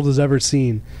the world has ever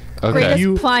seen. Okay. Greatest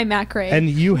You- Plymacray. And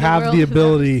you have world the has ever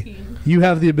ability. seen. You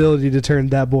have the ability to turn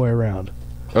that boy around.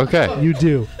 Okay. You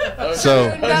do. So.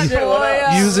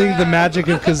 Using the magic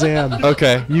of Kazam.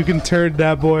 Okay. You can turn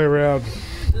that boy around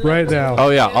right now. Oh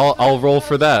yeah, I'll roll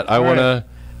for that. I wanna.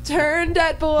 Turn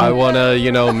Dat Boi. I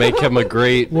wanna, make him a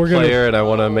great player, and I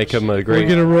wanna make him a great. We're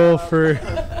gonna roll for.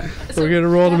 We're gonna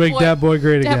roll to make that boy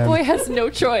great Dat again. Boi has no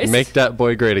choice. Make Dat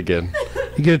Boi great again.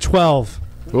 You get a 12.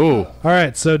 Ooh. All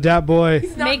right, so Dat Boi.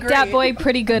 Make Dat Boy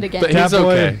pretty good again. But Dat he's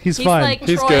Boy, okay. he's He's fine. like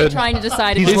He's Troy good. trying to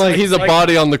decide if He's a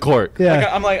body on the court. Yeah.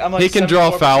 I'm like He can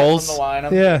draw 74% fouls. from the line.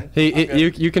 I'm Yeah.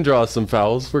 You can draw some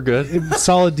fouls. We're good.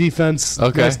 Solid defense.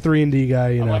 Okay. Nice 3-and-D guy,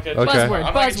 you know. like a, Okay. Buzzword.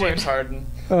 I'm like a Buzzword. James Harden.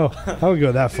 Oh, I would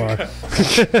go that far.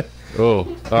 Oh, all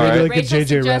Maybe right. like a Rachel JJ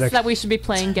suggests Redick. that we should be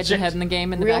playing Get Your Head in the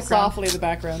Game in the Real background. softly in the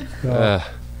background.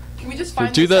 Can we just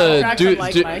find Do the the soundtrack do, from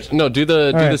Like do Mike? no do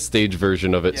the right. stage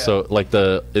version of it. So like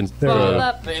the There we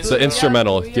go. the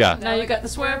instrumental. Yeah. Now you got the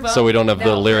swerve. So we don't have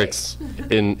the lyrics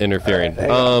interfering.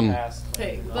 All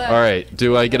right.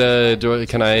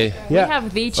 Can I? We Yeah.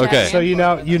 have the Okay. champion. So you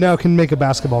now can make a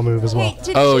basketball move as well.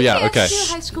 Did Oh, you yeah, dance okay.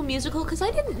 to High School Musical? Because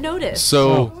I didn't notice. So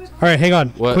All right, hang on.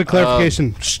 What, Quick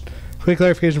clarification. Shh. Quick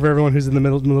clarification for everyone who's in the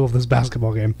middle of this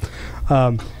basketball game.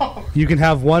 You can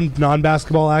have one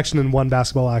non-basketball action and one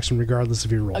basketball action regardless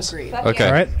of your rolls. Agreed. okay.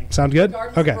 All right? Sound good?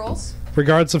 Regardless Okay. of rolls?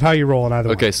 Regardless of how you roll in either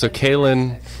Okay. So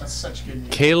Kaylin,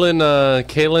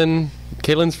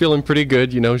 Kaylin's feeling pretty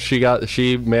good. You know,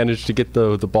 she managed to get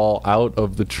the ball out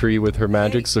of the tree with her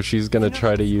magic, so she's gonna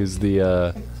try to use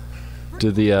the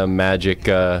magic.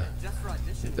 I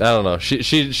don't know.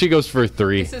 She goes for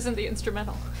 3. This isn't the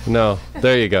instrumental. No,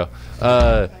 there you go.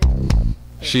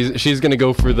 She's gonna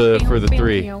go for the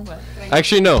 3.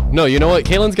 Actually, no. You know what?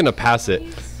 Kaylin's gonna pass it.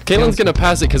 Kaylin's gonna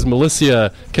pass it because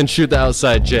Melissa can shoot the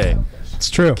outside J. It's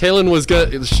true.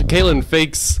 Kaylin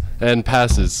fakes and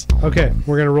passes. Okay,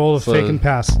 we're going to roll a fake and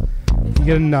pass. You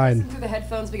get a 9. Through the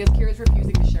headphones because Kira's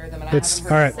refusing to share them, and It's I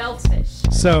haven't all heard right.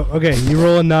 Selfish. So, okay, you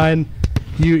roll a 9.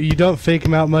 You don't fake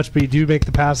him out much, but you do make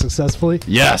the pass successfully.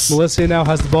 Yes. Melissa now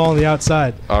has the ball on the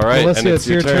outside. All right, Melissa, and it's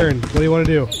your turn. What do you want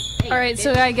to do? All right,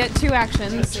 so I get 2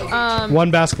 actions. One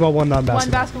basketball, one One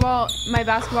non-basketball. basketball. My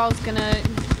basketball is gonna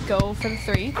go for the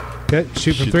 3. Okay,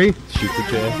 shoot for 3. Shoot the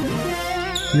J.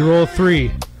 You roll a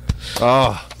 3.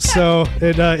 Oh. So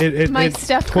it My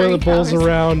Steph toilet Curry bowls powers.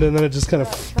 around and then it just kind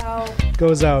of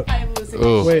goes out.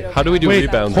 Oh. Wait, How do we do Wait,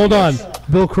 rebounds? hold on.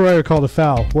 Bill Kroyer called a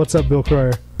foul. What's up, Bill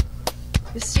Kroyer?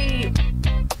 You see,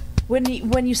 when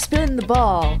you spin the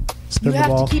ball, Spin you the have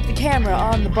ball. to keep the camera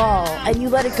on the ball, and you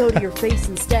let it go to your face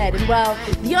instead. And while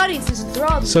the audience isn't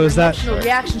thrilled with So your is that- emotional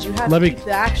reactions, you have Let to me- keep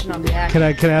the action on the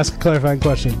action. Can I ask a clarifying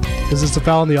question? Is this a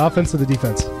foul on the offense or the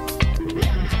defense?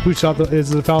 Who shot the?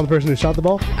 Is it a foul on the person who shot the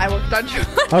ball? I worked on you.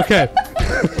 Okay.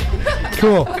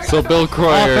 Cool. So Bill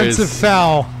Kroyer Offensive is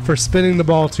foul for spinning the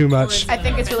ball too much. I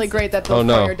think it's really great that Bill Oh,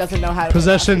 no. Kroyer doesn't know how to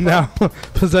Possession now.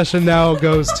 Possession now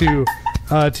goes to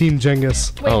Team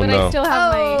Jengus. Wait, Oh, but no. I still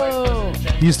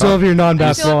have You still have your I still have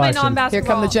non-basketball my action. non-basketball. Here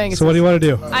come the Jengus. So what do you want to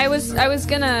do? I was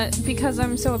gonna, because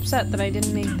I'm so upset that I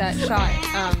didn't make that shot.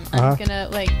 Uh-huh. I'm gonna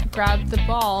grab the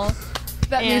ball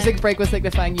That And- music break was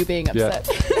signifying you being Yeah. upset.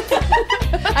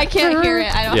 I can't hear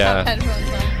it. I don't Yeah. have headphones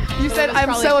on. You But said, it was I'm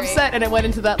probably so great. upset, and it went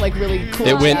into that, like, really cool.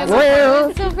 It went.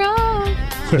 It's so wrong.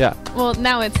 Yeah. Well,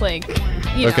 now it's like,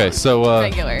 you know, Okay, so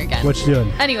regular again. What you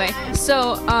doing? Anyway,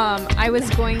 so I was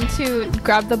going to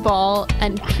grab the ball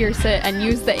and pierce it and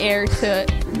use the air to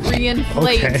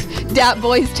reinflate Okay. Dat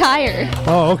Boy's tire.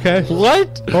 Oh, okay.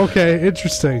 What? Okay,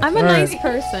 interesting. I'm a All nice right.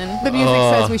 person. The music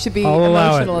says we should be I'll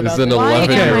allow emotional it. about Is an this. Why am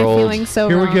I 11-year-old feeling so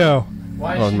Here wrong? we go.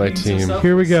 on my team.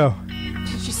 Here we go.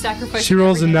 She sacrificed. She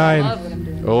rolls a everything I 9.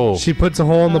 love. Oh. She puts a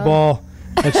hole in the ball,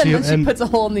 and she And then she puts a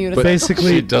hole in the but uniform.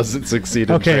 basically- she doesn't succeed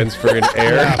in Okay. transferring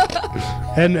air.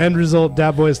 and end result.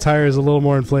 Dat Boy's tire is a little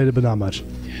more inflated, but not much.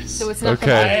 So it's not.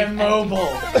 Okay. am mobile.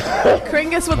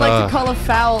 Kringus would like to call a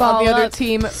foul on Foul the other up.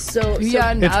 team. So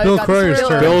Yeah, It's now Bill I've got Kroyer's this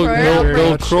turn. Bill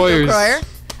Kroyer. Kroyer's. Kroyer.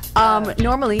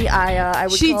 Normally I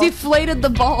would She call, deflated the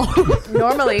ball.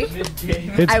 normally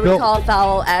It's I would Bill. call a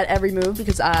foul at every move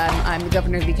because I'm the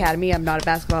governor of the academy. I'm not a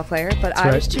basketball player, but I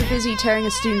right. was too busy tearing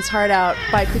a student's heart out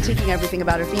by critiquing everything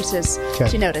about her thesis Okay.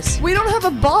 to notice. We don't have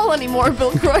a ball anymore,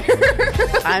 Bill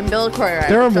Kroyer. I'm Bill Kroyer.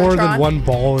 There are I'm more than Tron. one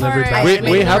ball in every Alright. basket.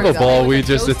 We have a ball. We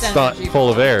just Ghost it's not energy full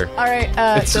of ball. air. All right,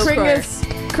 It's- Bill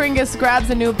Kringus grabs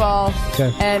a new ball, Okay.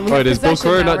 and we Oh, have is Bill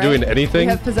possession Kroyer now, not right? doing anything?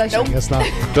 We have possession. Guess not.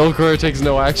 Bill Kroyer takes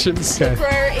no actions. Okay.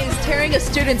 Kroyer is tearing a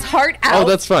student's heart out. Oh,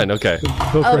 that's fine. Okay. Bill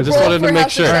I'll Kroyer just just roll wanted to for make how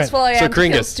sure. successful I So am to kill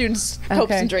Kringus. students'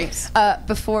 hopes and dreams.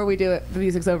 Before we do it, the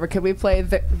music's over. Can we play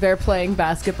They're Playing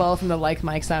Basketball from the Like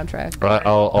Mike soundtrack?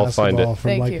 I'll find basketball it. from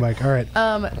Thank Like you. Mike. All right.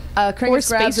 Kringus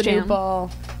grabs Space a new Jam.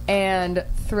 ball and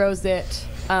throws it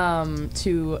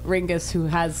to Ringus, who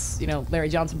has, Larry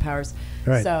Johnson powers.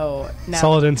 Right. So now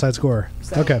Solid inside scorer.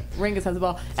 So Okay. Ringus has the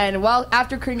ball, and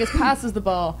after Kringus passes the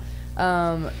ball,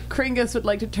 Kringus would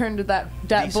like to turn to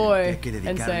that boy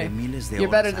and say, "You're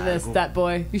better than this, that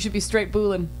boy. You should be straight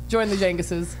booling. Join the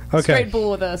Jenguses. Okay. Straight bull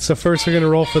with us." So first we're gonna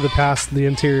roll for the pass, the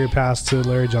interior pass to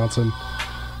Larry Johnson.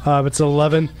 It's an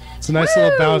 11. It's a nice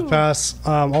little bounce pass.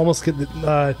 Almost get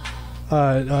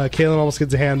Kalen almost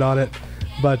gets a hand on it,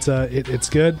 but it's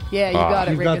good. Yeah, you got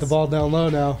it, You've Ringus. got the ball down low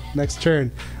now. Next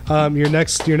turn. Your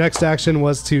next action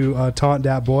was to taunt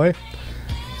Dat Boy.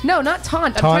 No, not taunt.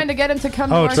 I'm Taunt? trying to get him to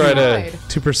come Oh, to our try to- side.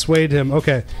 To persuade him.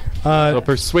 Okay. A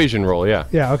persuasion roll. Yeah.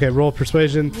 Yeah. Okay. Roll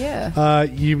persuasion. Yeah.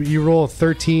 You roll a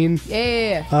 13.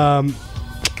 Yeah.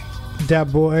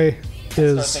 Dat Boy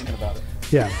is. Thinking about it.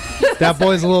 Yeah. Dat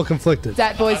Boy's a little conflicted.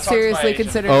 That boy's talk to my seriously agent.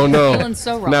 considering. Oh no. Feeling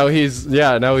so wrong. Now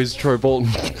he's Troy Bolton.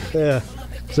 Yeah.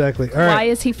 Exactly. All Why right.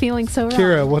 is he feeling so wrong?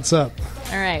 Kira, what's up?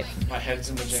 All right. My head's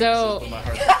in the Jengus, So- but my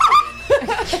heart's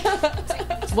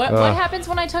What happens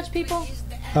when I touch people?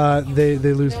 They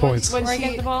lose points. When Where I she,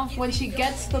 get the ball? when she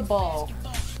gets the ball,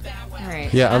 All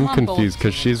right. Yeah, so I'm on both confused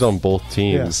because she's on both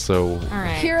teams. Yeah. So All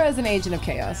right. Kira is an agent of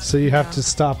chaos. So you have to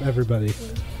stop everybody.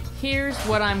 Here's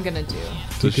what I'm gonna do.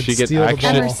 does could she get steal the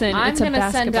action? ball. Emerson, I'm it's a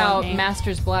gonna send basketball out game.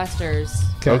 Masters Blasters.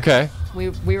 Okay. We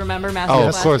remember Masters Oh, of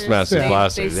Blasters. course, Masters Yeah.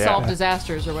 Blasters. They yeah. solve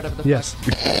disasters or whatever the Yes.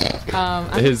 fuck. I'm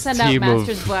gonna His send out team of-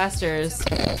 Masters Blasters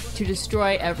to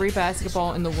destroy every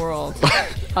basketball in the world,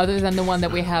 other than the one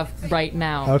that we have right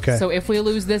now. Okay. So if we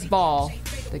lose this ball,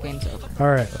 the game's over. All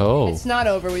right. Oh. It's not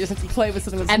over. We just have to play with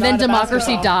something that's And not then a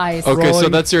democracy basketball. dies. Okay, so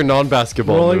Rolling- that's your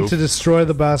non-basketball Rolling move. to destroy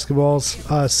the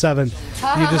basketballs. 7.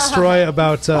 You destroy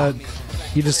about.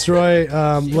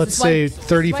 Let's say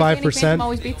 35%.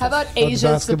 How about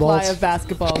Asia's supply basketballs. of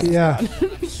basketballs?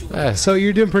 Yeah. So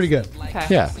you're doing pretty good. Okay.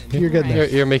 Yeah, You're good there.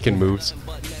 You're making moves.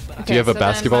 Do you have a So then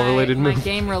basketball-related my move?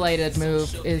 game-related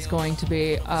move is going to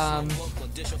be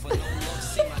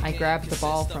I grab the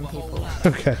ball from people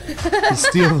Okay. You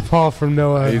steal the ball from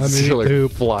Noah You underneath still the like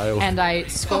hoop. fly over. and I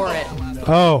score it.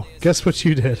 Oh, guess what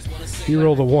you did? You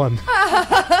rolled a 1.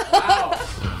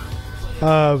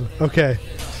 Okay.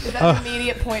 Is that an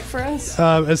immediate point for us?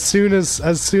 As soon as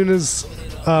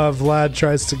Vlad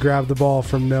tries to grab the ball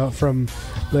from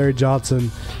Larry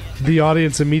Johnson, the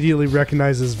audience immediately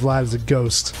recognizes Vlad as a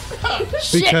ghost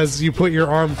because you put your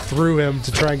arm through him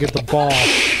to try and get the ball,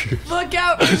 Look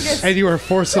out, Ringus. and you are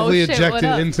forcibly Oh, shit, what ejected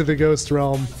up? into the ghost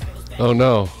realm. Oh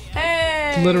no.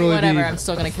 Hey. Literally, Whatever, I'm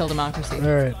still gonna kill democracy.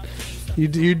 all right.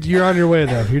 You're on your way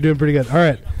though. You're doing pretty good. All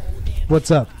right. What's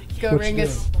up? Go, What you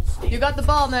Ringus. You got the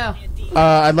ball now.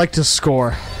 I'd like to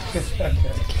score.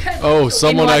 Oh,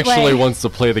 someone what actually way? wants to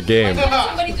play the game.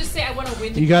 Somebody just say I want to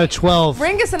win. You got a 12.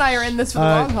 Ringus and I are in this for the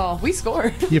long haul. We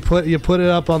scored. You put it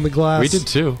up on the glass. We did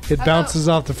too. It bounces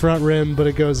off the front rim, but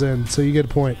it goes in, so you get a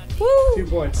point. Woo. 2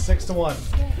 points. 6-1.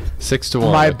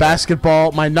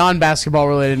 6-1. My non-basketball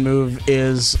related move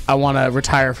is I want to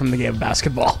retire from the game of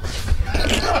basketball.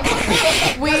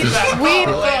 We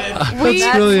really we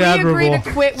agree admirable.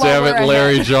 to quit while Damn we're it,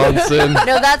 Larry ahead. Johnson.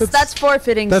 No, that's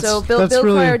forfeiting. So Bill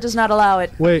really- Kroyer does not allow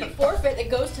it. Wait, Forfeit, it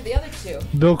goes to the other two.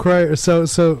 Bill Kroyer.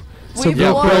 So We've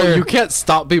Bill won. Kroyer. You can't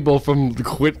stop people from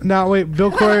quit. No, wait, Bill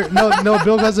Kroyer. No,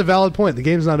 Bill has a valid point. The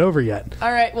game's not over yet.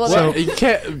 All right. Well, So- You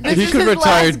can't. This He is could his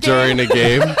retire last during a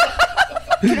game.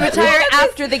 Retire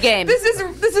after the game. this is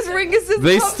Ringus's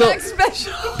They comeback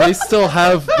special. They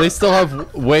still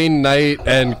have Wayne Knight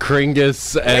and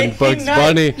Kringus and Bugs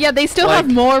Bunny. Yeah, they still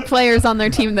have more players on their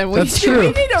team than we That's do. true.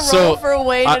 We need a roll So for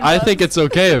Wayne. and I Bugs. think it's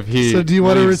okay if he. So do you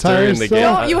wanna leaves retire during the still?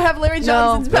 game. No, you have Larry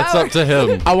Johnson's power. That's up to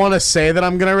him. I want to say that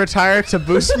I'm gonna retire to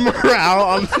boost morale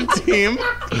on the team.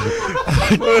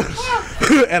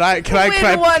 And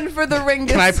Win one for the Ringus.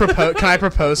 Can I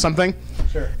propose something?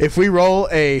 Sure. If we roll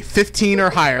a 15 or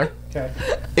higher, Okay.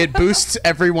 it boosts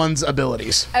everyone's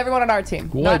abilities Everyone on our team.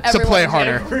 Not to everyone play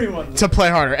here. harder. To play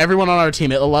harder. Everyone on our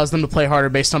team, it allows them to play harder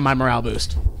based on my morale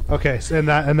boost. Okay, so and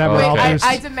that Oh, morale okay. boost.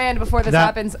 I demand before this That-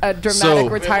 happens a dramatic So-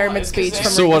 retirement speech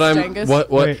from So Ringus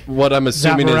Jengus. what I'm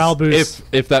assuming morale is boost-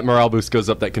 if that morale boost goes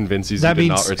up, that convinces that you to means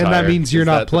not retire. and that means you're Is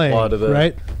not that the playing, plot of the-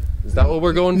 right? Is that what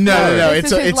we're going for? No.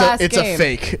 This is his last It's a game.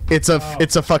 fake. It's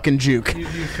a fucking juke. You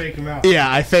fake him out. Yeah,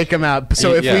 I fake them out.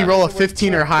 So if we Yeah. roll a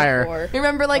 15 or higher, You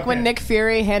remember when Nick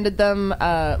Fury handed them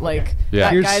Yeah.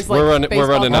 that Here's- guy's we're running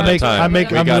baseball out of card? time. I'm We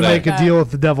gonna gotta- make a deal with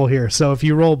the devil here. So if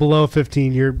you roll below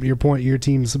 15, your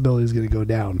team's ability is gonna go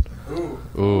down. Ooh.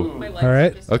 All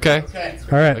right. Okay.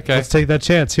 All right. Okay. Let's take that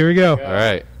chance. Here we go. All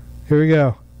right. Here we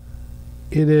go.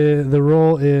 It is the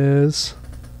roll is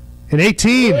an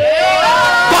 18.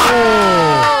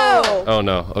 Oh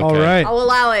no. Okay. All right. I'll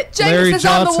allow it. Larry Jengus is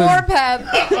on the Johnson.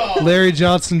 warpath. Larry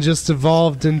Johnson just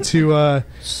evolved into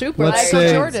Super. let's Michael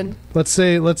say Jordan. let's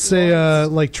say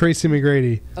like Tracy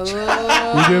McGrady.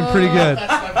 You're doing pretty good.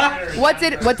 What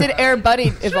did Air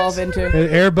Buddy evolve into? And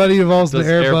Air Buddy evolves Does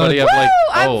into Air everybody Bud, have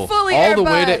I'm fully all Air the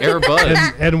way Bud. to Air Bud?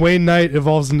 and Wayne Knight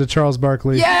evolves into Charles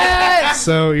Barkley. Yes.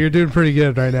 So you're doing pretty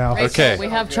good right now. Okay. We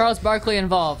have Charles Barkley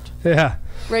involved. Yeah.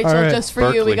 Rachel, All right. just for you,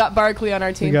 we Barkley. got Barkley on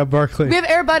our team. We got Barkley. We have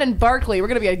Air Bud and Barkley. We're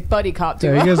gonna be a buddy cop too.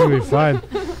 Yeah, you guys are gonna be fine.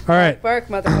 All right, Bark,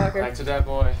 motherfucker. Back to Dat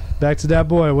Boy. back to Dat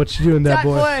Boy. What you doing, Dat Dat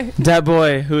Boy? boy. Dat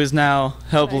Boy, who is now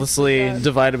helplessly God.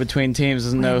 divided between teams,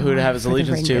 doesn't know who to have his For the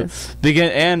allegiance to.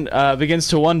 Ringus. Begins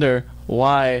to wonder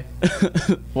why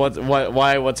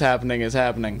what's happening is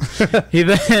happening. He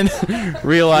then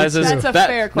realizes That's a that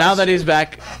fair now that question. he's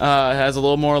back, has a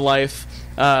little more life.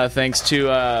 Thanks to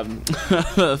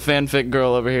fanfic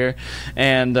girl over here,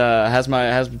 and has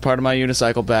part of my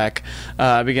unicycle back.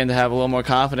 I begin to have a little more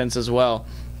confidence as well.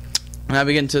 And I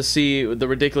begin to see the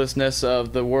ridiculousness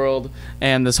of the world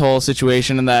and this whole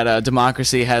situation, and that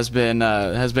democracy has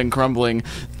been crumbling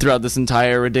throughout this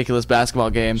entire ridiculous basketball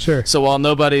game. Sure. So while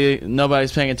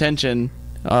nobody's paying attention,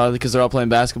 because they're all playing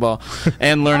basketball,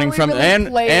 and learning we from really and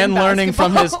playing learning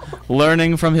from his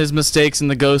learning from his mistakes in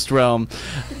the ghost realm,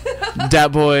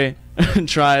 Dat Boy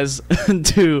tries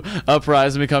to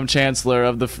uprise and become chancellor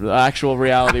of the actual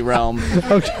reality realm,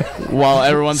 Okay. while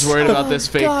everyone's worried about this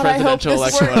fake God, I hope presidential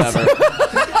this election, works.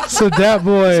 whatever. So Dat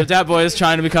Boy. So Dat Boy is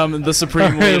trying to become the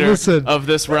supreme All right, leader listen. of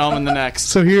this realm and the next.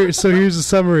 So here's a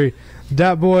summary.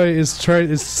 Dat Boy is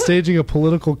staging a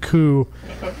political coup.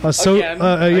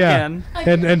 Again.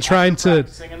 And trying to.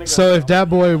 So if Dat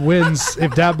Boy wins,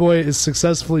 if Dat Boy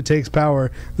successfully takes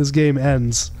power, this game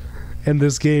ends, and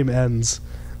this game ends,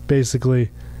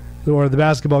 basically, or the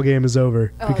basketball game is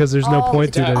over because there's no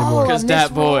point to it anymore. Because on Dat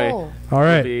this Boy. roll. All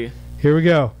right, Be- here we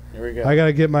go. Here we go. I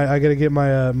gotta get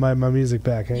my my music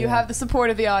back. Hang You on. have the support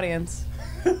of the audience.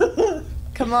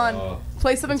 Come on,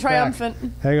 play something triumphant.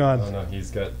 Hang on. Oh no, he's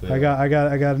got the. I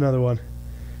got another one.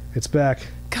 It's back.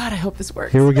 God, I hope this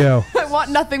works. Here we go. I want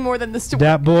nothing more than this to work.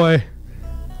 Dat Boy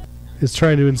is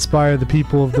trying to inspire the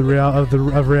people of the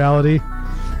reality.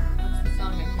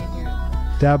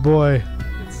 Dat Boy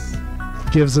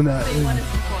gives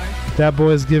Dat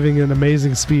Boy is giving an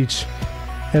amazing speech,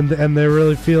 and they're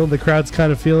really feeling, the crowd's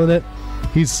kind of feeling it.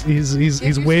 He's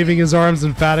waving his arms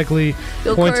emphatically,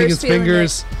 Bill pointing Kroyer's his feeling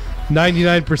fingers.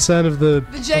 99% of the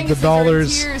Jengus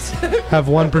dollars are in tears. have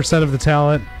 1% of the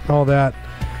talent. All that.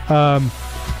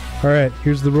 All right,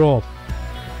 here's the roll.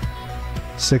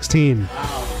 16.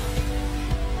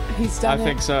 He's done I it.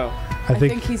 think so. I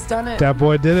think he's done it. Dat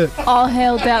Boy did it. All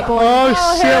hail Dat Boy.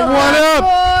 Oh shit! What up?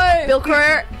 Boy! Bill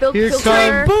Kroyer. Bill Here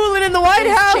Kroyer Fooling in the White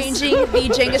is House. changing the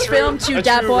Jengus film to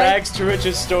Dat Boy. rags to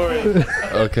riches story.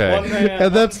 Okay.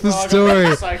 And that's the story.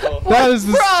 That is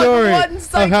the frog, story one of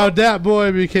cycle. how Dat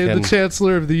Boy became the Can-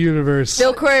 chancellor of the universe.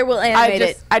 Bill Kroyer will animate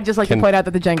it. I'd just like Can- to point out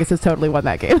that the Jengus has totally won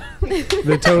that game.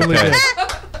 They totally Okay.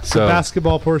 did. So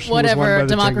basketball portion was won by Whatever. the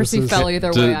Democracy Jenguses. fell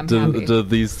either way. I'm happy. do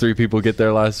these 3 people get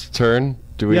their last turn?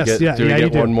 Do we Yes, get you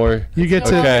do. one more? You get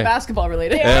to Okay. Basketball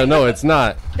related. Yeah, no, it's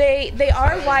not. They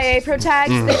are YA pro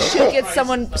tags. They should get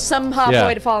some hot Yeah.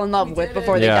 boy to fall in love with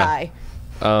before they Yeah. die.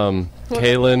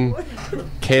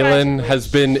 Kaylin has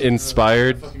been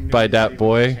inspired by Dat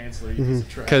Boi.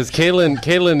 Because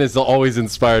Kaylin is always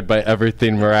inspired by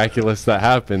everything miraculous that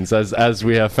happens, as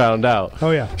we have found out.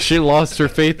 Oh yeah. She lost her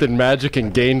faith in magic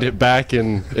and gained it back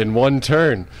in one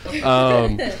turn.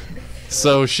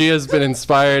 So she has been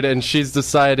inspired, and she's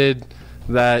decided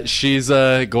that she's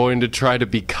going to try to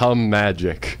become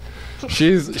magic.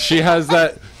 She has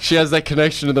that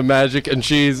connection to the magic, and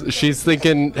she's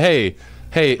thinking, hey,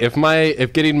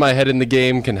 if getting my head in the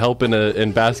game can help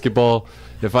in basketball,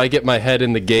 if I get my head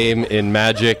in the game in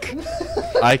magic,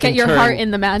 I can Get your turn, heart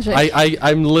in the magic.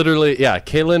 I'm literally,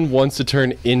 Kaylin wants to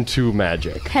turn into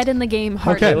magic. Head in the game,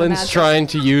 heart in the Kaylin's magic. trying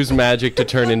to use magic to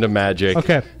turn into magic.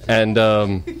 Okay. And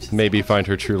maybe find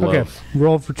her true love. Okay.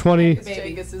 Roll for 20.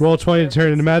 Roll 20 to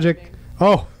turn into magic.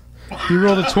 Oh, you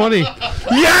rolled a 20.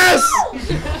 Yes!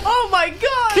 Oh my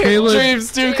god! Kaylin,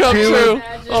 Dreams do come Kaylin- true.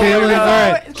 Kaylin,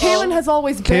 all right. Kaylin has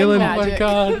always been Kaylin- magic.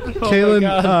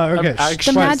 Kaylin, okay.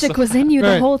 The magic was in you the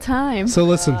Alright. whole time. So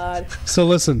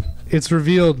listen. It's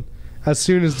revealed as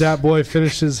soon as Dat Boi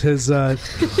finishes his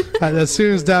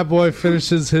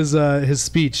his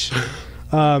speech.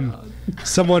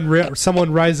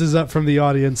 Someone rises up from the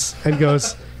audience and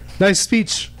goes, "Nice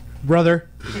speech, brother."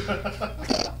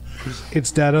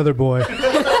 It's that other boy.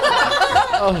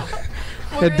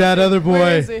 And that other Where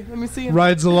boy is he? Let me see him.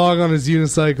 rides along on his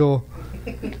unicycle,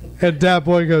 and Dat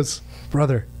Boi goes,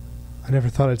 "Brother, I never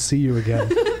thought I'd see you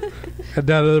again." And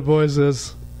that other boy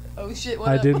says, Oh shit! What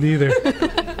 "I up? didn't either."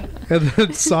 And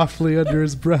then softly under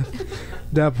his breath,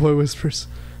 Dat Boi whispers,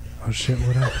 "Oh shit,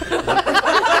 what up?"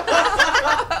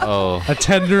 Oh. A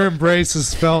tender embrace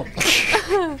is felt.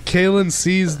 Kaylin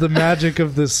sees the magic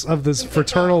of this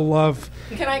fraternal love.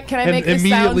 Can I And make the sounds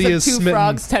immediately of is two smitten.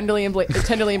 frogs tenderly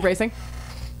embracing?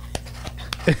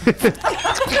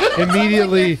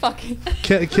 Immediately,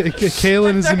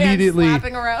 Kaylin is Their hands immediately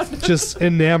slapping around. just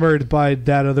enamored by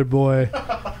that other boy,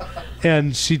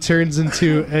 and she turns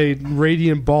into a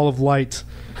radiant ball of light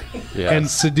Yes. and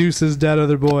seduces that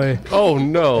other boy, Oh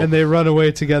no. and they run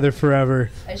away together forever.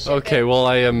 Okay, well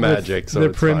I am magic, so the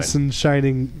it's prince fine. and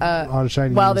shining on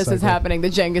shining. While this is unicycle. happening, the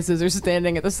Jenguses are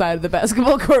standing at the side of the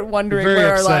basketball court, wondering Very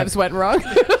where upset. our lives went wrong.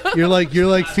 You're like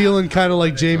feeling kind of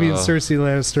like Jamie and Cersei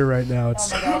Lannister right now.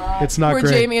 It's not We're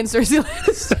great. Jamie and Cersei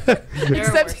Lannister,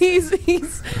 except he's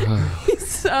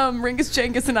Ringus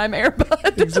Jengus and I'm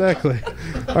Airbud. Exactly.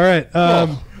 All right.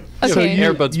 So Okay.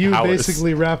 Airbud's you powers.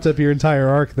 basically wrapped up your entire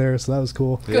arc there, so that was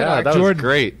cool. Yeah, that was Jordan.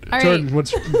 great. All right. Jordan,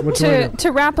 what's To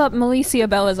wrap up Malicia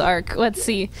Bella's arc, let's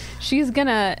see. She's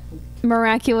gonna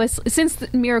miraculously, since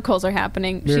the miracles are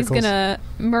happening, she's Miracles. gonna You can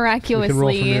roll for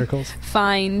miraculously miracles.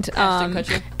 find Ashton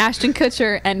Kutcher. Ashton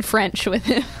Kutcher and French with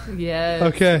him. Yes.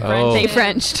 Okay. Oh. They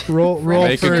Frenched. Roll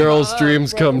Make for a girl's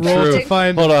dreams come roll true. to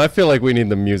find Hold on, I feel like we need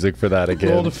the music for that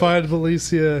again. roll to find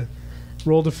Valicia.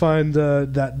 Roll to find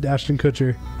that Ashton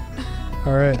Kutcher.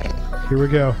 All right, here we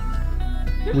go.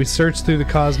 We search through the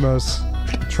cosmos,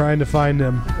 trying to find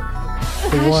him.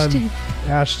 The one,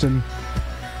 Ashton,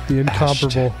 the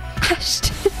incomparable.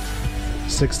 Ashton.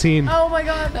 16. Oh my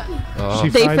god. Oh. She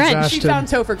They finds French. She Ashton. found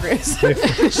Topher Grace.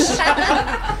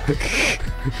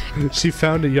 She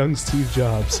found a young Steve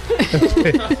Jobs.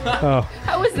 Oh,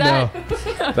 How was that?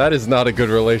 no. That is not a good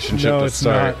relationship No, to it's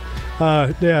start.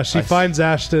 not. Yeah, she finds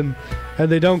Ashton,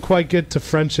 and they don't quite get to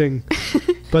Frenching,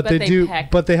 but they they do. peck.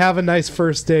 But they have a nice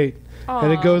first date,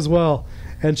 and it Aw. goes well.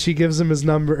 And she gives him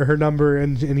her number,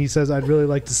 and he says, "I'd really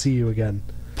like to see you again."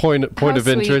 Point How of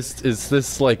sweet. interest, is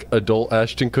this like adult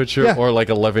Ashton Kutcher Yeah. or like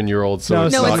 11-year-old, so No,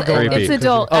 it's it's No, not not creepy? it's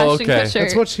adult Oh, Ashton okay. Kutcher.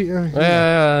 That's what she.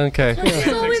 Yeah, okay.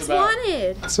 I've always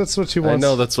wanted. That's what she I wants.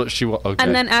 know that's what she wants. Okay.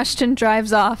 And then Ashton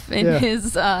drives off in Yeah.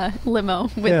 his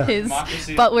limo with Yeah. his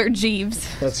Democracy. butler Jeeves.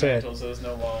 That's right. So there's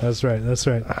no law. That's right. That's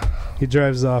right. He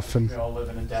drives off, and We all live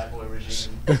in a Dat Boi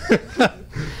regime.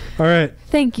 all right.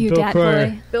 Thank you, Bill Dat Kroyer.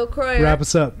 Boy. Bill Kroyer. Wrap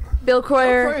us up. Bill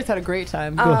Kroyer. Kroyer's had a great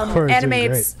time. Kroyer's doing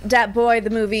Animates Dat Boi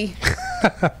the movie.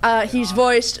 He's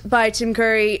voiced by Tim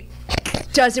Curry.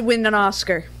 Doesn't win an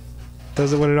Oscar.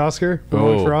 Does it win an Oscar? We're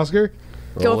Oh. going for Oscar.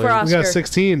 Go for Rolling. Oscar. We got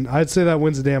 16. I'd say that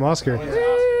wins a damn Oscar.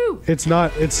 It's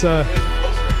not. It's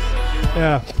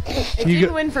yeah. It You didn't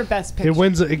get- win for Best Picture. It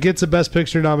wins. It gets a Best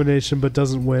Picture nomination, but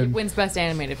doesn't It win wins Best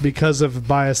Animated. because of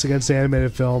bias against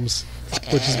animated films,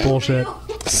 which is bullshit.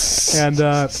 And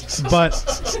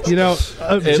but you know, It loses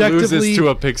objectively, to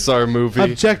a Pixar movie.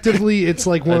 objectively, it's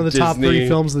like one A of the top 3 Disney.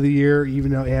 films of the year,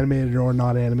 even though animated or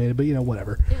not animated. But you know,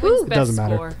 whatever. It Doesn't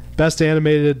matter. Best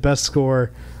animated, best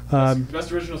score.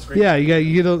 Best original screenplay. Yeah,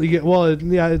 you get. Well,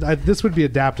 yeah, this would be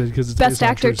adapted because it's Best based on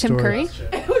a actor true Tim story.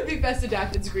 Curry. It would be best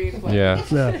adapted screenplay. Yeah.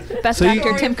 Yeah. Best So you-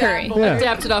 actor Tim Curry. Yeah.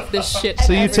 Adapted off this shit.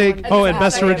 So you take and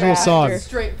best Actor. original song.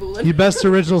 Straight bullet. You best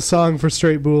original song for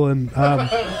Straight Bullin'. Straight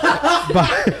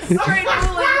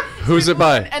bullet. Who's it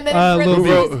by? And then Lil in B.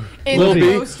 parentheses, in Lil the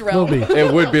B? ghost Lil realm. B.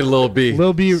 It would be Lil B.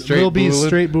 Lil B. Lil B's Bullin'?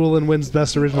 Straight Bullin' wins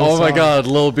best original Oh song. my God,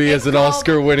 Lil B is an called-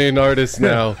 Oscar-winning artist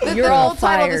now. You're the all whole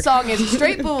title of the fired. song is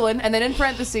Straight Bullin', and then in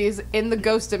parentheses, in the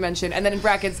ghost dimension, and then in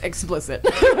brackets, explicit.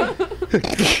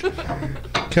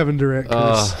 Kevin Durant.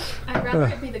 Chris. I'd rather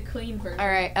it be the clean version. All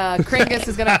right, Kringus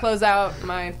is gonna close out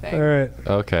my thing. All right.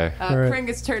 Okay. All right.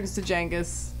 Kringus turns to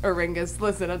Jengus or Ringus.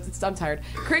 Listen, I'm tired.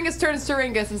 Kringus turns to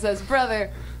Ringus and says,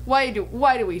 "Brother, why do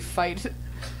we fight?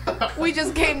 We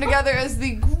just came together as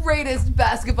the greatest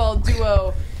basketball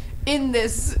duo in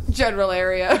this general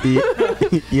area.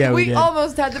 Yeah, we We did.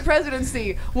 almost had the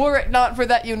presidency, were it not for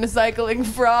that unicycling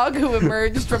frog who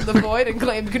emerged from the void and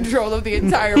claimed control of the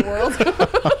entire world.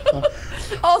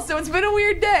 Also, it's been a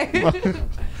weird day.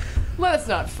 Let us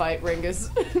not fight, Ringus.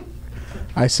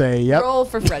 I say, yep. Roll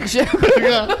for friendship.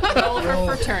 Roll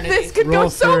for fraternity. This could Roll go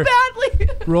so for- badly.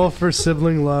 Roll for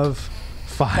sibling love.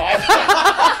 5.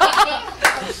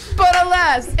 But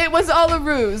alas, it was all a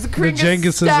ruse. Kringus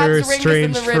Jenguses stabs are Ringus in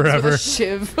estranged the ribs forever. with a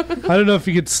shiv. I don't know if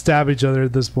you could stab each other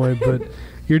at this point, but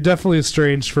you're definitely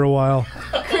estranged for a while.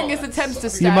 Kringus attempts to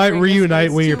stab You might Ringus, reunite but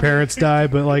it's when your too parents die,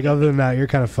 but like other than that, you're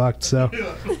kind of fucked. So,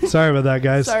 sorry about that,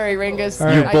 guys. Sorry, Ringus. All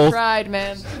right. I both- tried,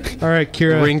 man. All right,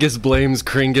 Kira. Ringus blames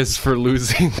Kringus for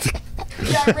losing.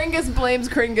 Yeah, Ringus blames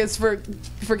Kringus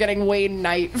for getting Wayne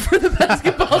Knight for the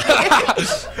basketball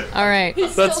game. All right.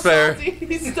 He's That's still fair. Salty.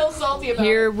 He's still salty about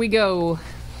Here it. we go.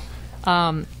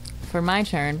 For my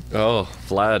turn, Oh,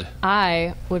 Vlad.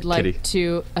 I would like Kitty.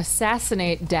 to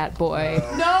assassinate Dat Boy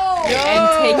No!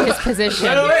 and take his position.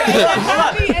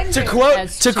 To quote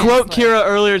As Kira Chancellor.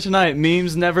 earlier tonight,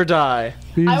 memes never die.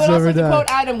 These I would also never like to die. quote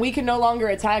Adam, we can no longer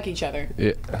attack each other.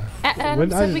 Yeah. Adam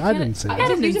When- said we I can't- didn't say that.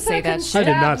 Adam You didn't just say said that. couldn't I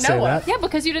did not stab say Noah. that. Yeah,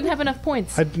 because you didn't have enough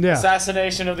points. Yeah.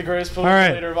 Assassination of the greatest All political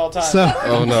right. leader of all time. So,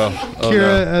 Oh no. Oh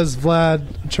Kira, no. as Vlad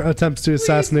attempts to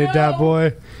assassinate no. Dat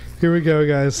Boy. Here we go,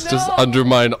 guys. Just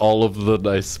undermine all of the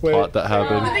nice plot that The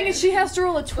happened. thing is, she has to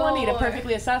roll a 20 to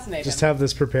perfectly assassinate Just him. have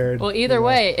this prepared. Well, either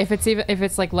way, if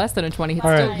it's like less than a 20, he's,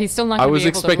 All still, right. he's still not I going to was be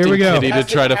able expecting Here we go. Kitty to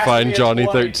try to find Johnny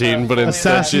 13, but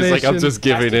instead she's like, I'm just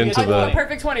giving in to I rolled a the.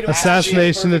 perfect 20 to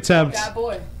Assassination attempt. That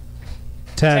boy.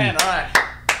 10. All right.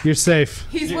 You're safe.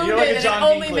 He's You're wounded like a and it John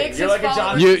only Hinckley. makes You're his like a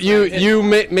John followers. You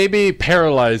maybe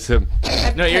paralyze him.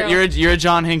 No, you're a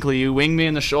John Hinckley. You wing me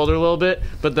in the shoulder a little bit,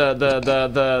 but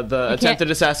the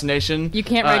attempted assassination you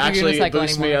can't ride your actually unicycle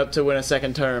boosts me anymore. up to win a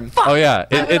second term. Oh yeah,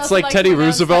 I would it's also like like Teddy to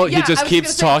announce Roosevelt. that- He yeah, just I was keeps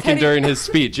gonna say talking Teddy- during his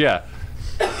speech. Yeah.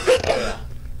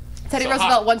 Teddy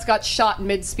Roosevelt once got shot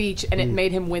mid-speech, and it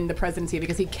made him win the presidency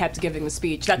because he kept giving the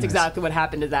speech. That's exactly what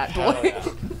happened to that boy.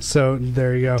 So,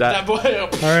 there you go. That boy.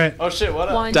 All right. Oh shit! What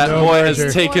up? One, That No boy merger.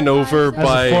 has taken over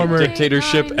by former-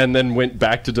 dictatorship and then went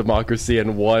back to democracy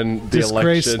and won the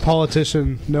Disgraced election.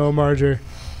 politician Noah Marger.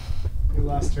 Your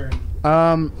last turn.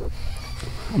 I'm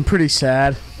pretty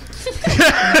sad.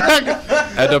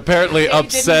 And apparently He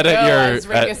upset didn't at go your. as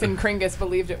Ringus and Kringus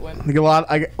believed it would. Like a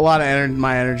lot of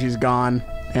my energy's gone,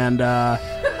 and I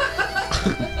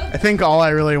think all I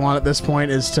really want at this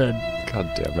point is to. God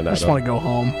damn it! I just want to go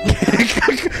home.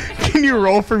 Can you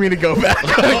roll for me to go back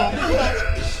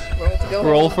home?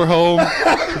 roll for home.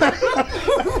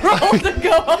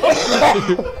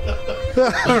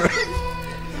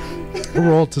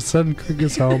 Roll to send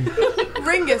Kringus home.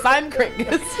 Ringus, I'm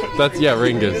Kringus. That's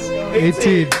Ringus.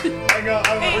 18.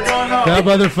 That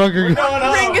motherfucker.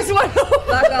 Ringus went home.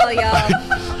 Fuck all y'all.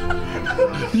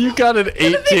 You got an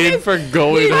 18 for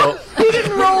going home. He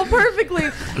didn't roll perfectly,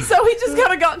 so he just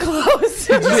kind of got close.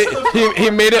 He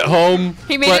made it home.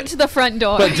 He made but, it to the front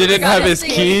door. but didn't have his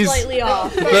keys. Slightly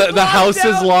off. The house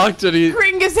is locked and he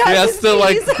Kringus has has his to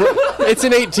like. keys. It's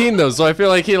an 18 though, so I feel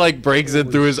like he like breaks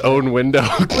in through his own window.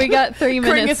 we got 3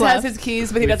 minutes Kringus has left. his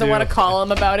keys, but he doesn't want to call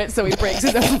him about it, so he breaks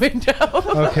his own window.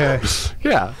 Okay.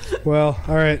 Yeah. Well,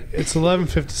 all right. It's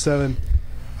 11:57.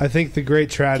 I think the great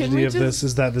tragedy we of just- this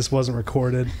is that this wasn't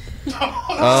recorded.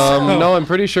 No, I'm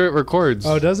pretty sure it records.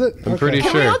 Oh, does it? I'm pretty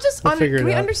Can sure. we all just We'll figure can it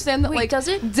we out. understand that Wait, like does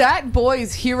it? Dat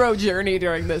Boy's hero journey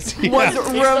during this was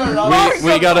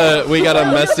we got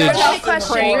a message. Any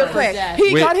question, real quick.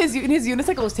 He We- got his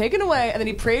unicycle was taken away, and then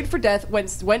he prayed for death.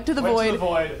 Went to the void.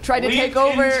 Tried to take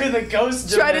over.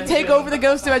 Tried to take over the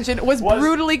ghost dimension. Was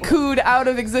brutally cooed out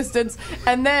of existence,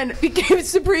 and then became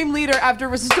supreme leader after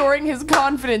restoring his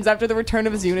confidence after the return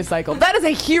of his unicycle. That is a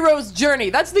hero's journey.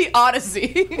 That's the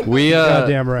Odyssey.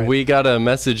 Goddamn right. We got a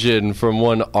message in from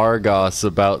one Argos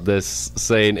about this,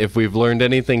 saying if we've learned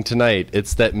anything tonight,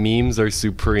 it's that memes are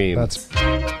supreme. That's